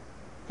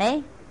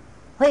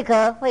会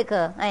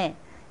渴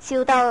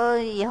修道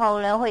以后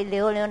呢会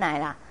流奶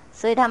啦，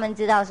所以他们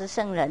知道是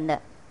圣人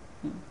的。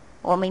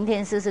我明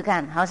天试试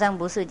看，好像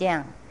不是这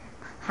样，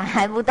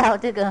还不到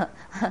这个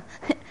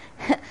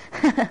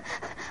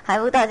还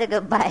不到这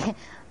个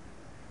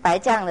白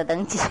酱的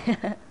等级。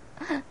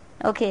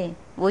OK，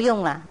 不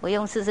用了，不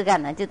用试试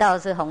看了，知道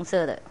是红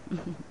色的。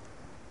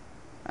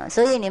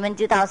所以你们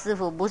知道师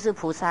父不是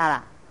菩萨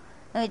了，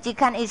因为去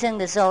看医生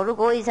的时候，如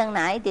果医生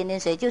拿一点点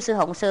水就是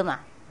红色嘛，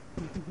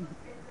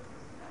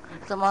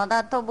怎么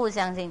他都不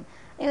相信，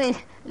因为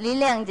力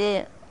量就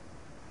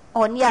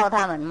混淆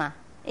他们嘛。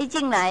一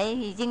进来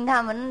已经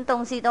他们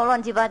东西都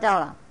乱七八糟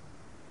了。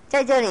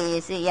在这里也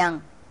是一样，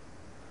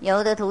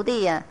有的徒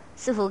弟啊，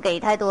师父给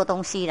太多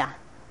东西了，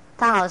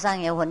他好像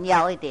也混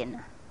淆一点了，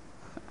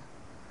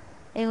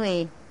因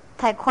为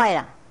太快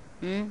了。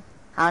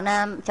好，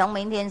那从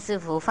明天师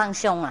父放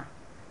松了。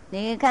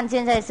你看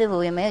现在师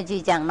父也没有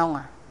去这样弄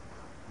啊，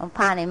我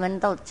怕你们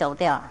都走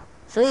掉了。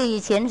所以以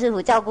前师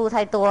父照顾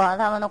太多了，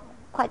他们都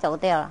快走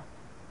掉了，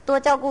多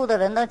照顾的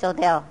人都走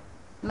掉了，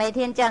每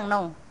天这样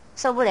弄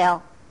受不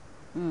了。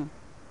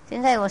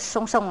现在我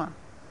松松了，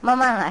慢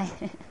慢来。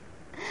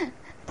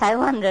台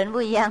湾人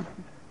不一样，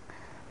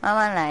慢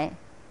慢来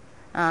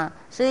啊。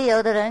所以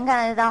有的人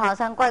看得到好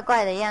像怪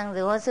怪的样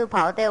子，或是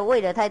跑掉，为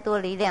了太多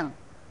力量，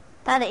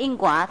他的因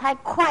果太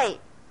快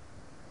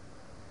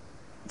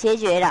解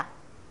决了，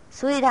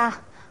所以他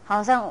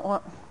好像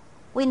我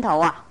晕头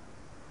啊，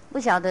不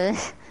晓得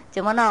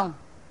怎么弄。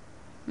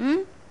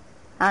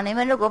你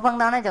们如果碰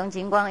到那种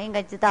情况，应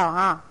该知道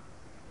哈。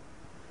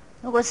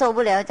如果受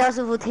不了，叫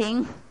师父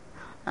停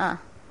啊。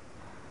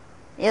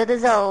有的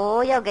时候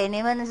我要给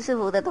你们师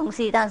父的东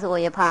西，但是我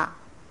也怕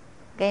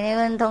给你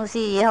们东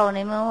西以后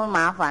你们会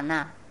麻烦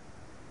呐。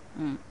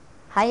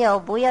还有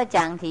不要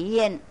讲体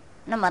验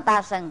那么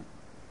大声，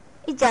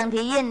一讲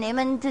体验你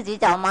们自己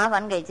找麻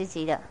烦给自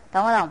己的，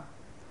懂不懂？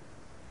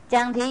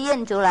讲体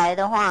验出来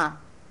的话，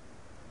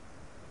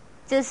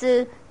就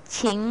是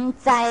请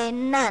灾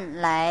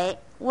难来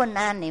问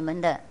安你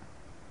们的，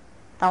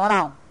懂不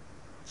懂？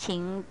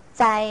请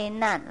灾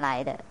难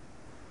来的，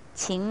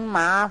请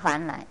麻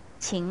烦来，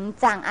请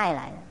障碍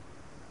来的。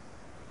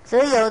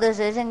所以有的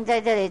学生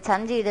在这里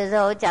禅聚的时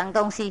候讲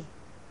东西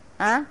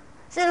啊，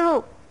师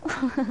父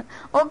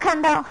我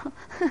看到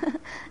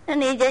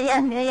你这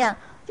样这样，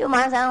就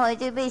马上回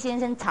去被先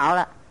生吵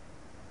了。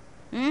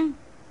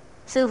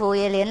师父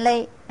也连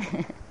累。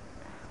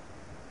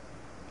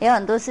有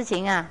很多事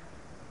情啊，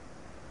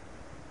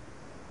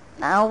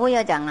然后不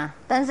要讲了，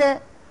但是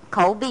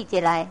口闭起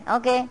来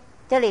OK，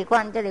 这里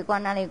关这里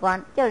关那里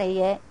关，这里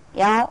也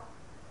要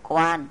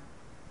关，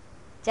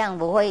这样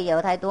不会有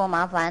太多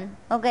麻烦。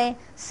OK，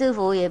 师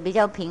父也比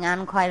较平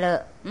安快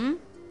乐。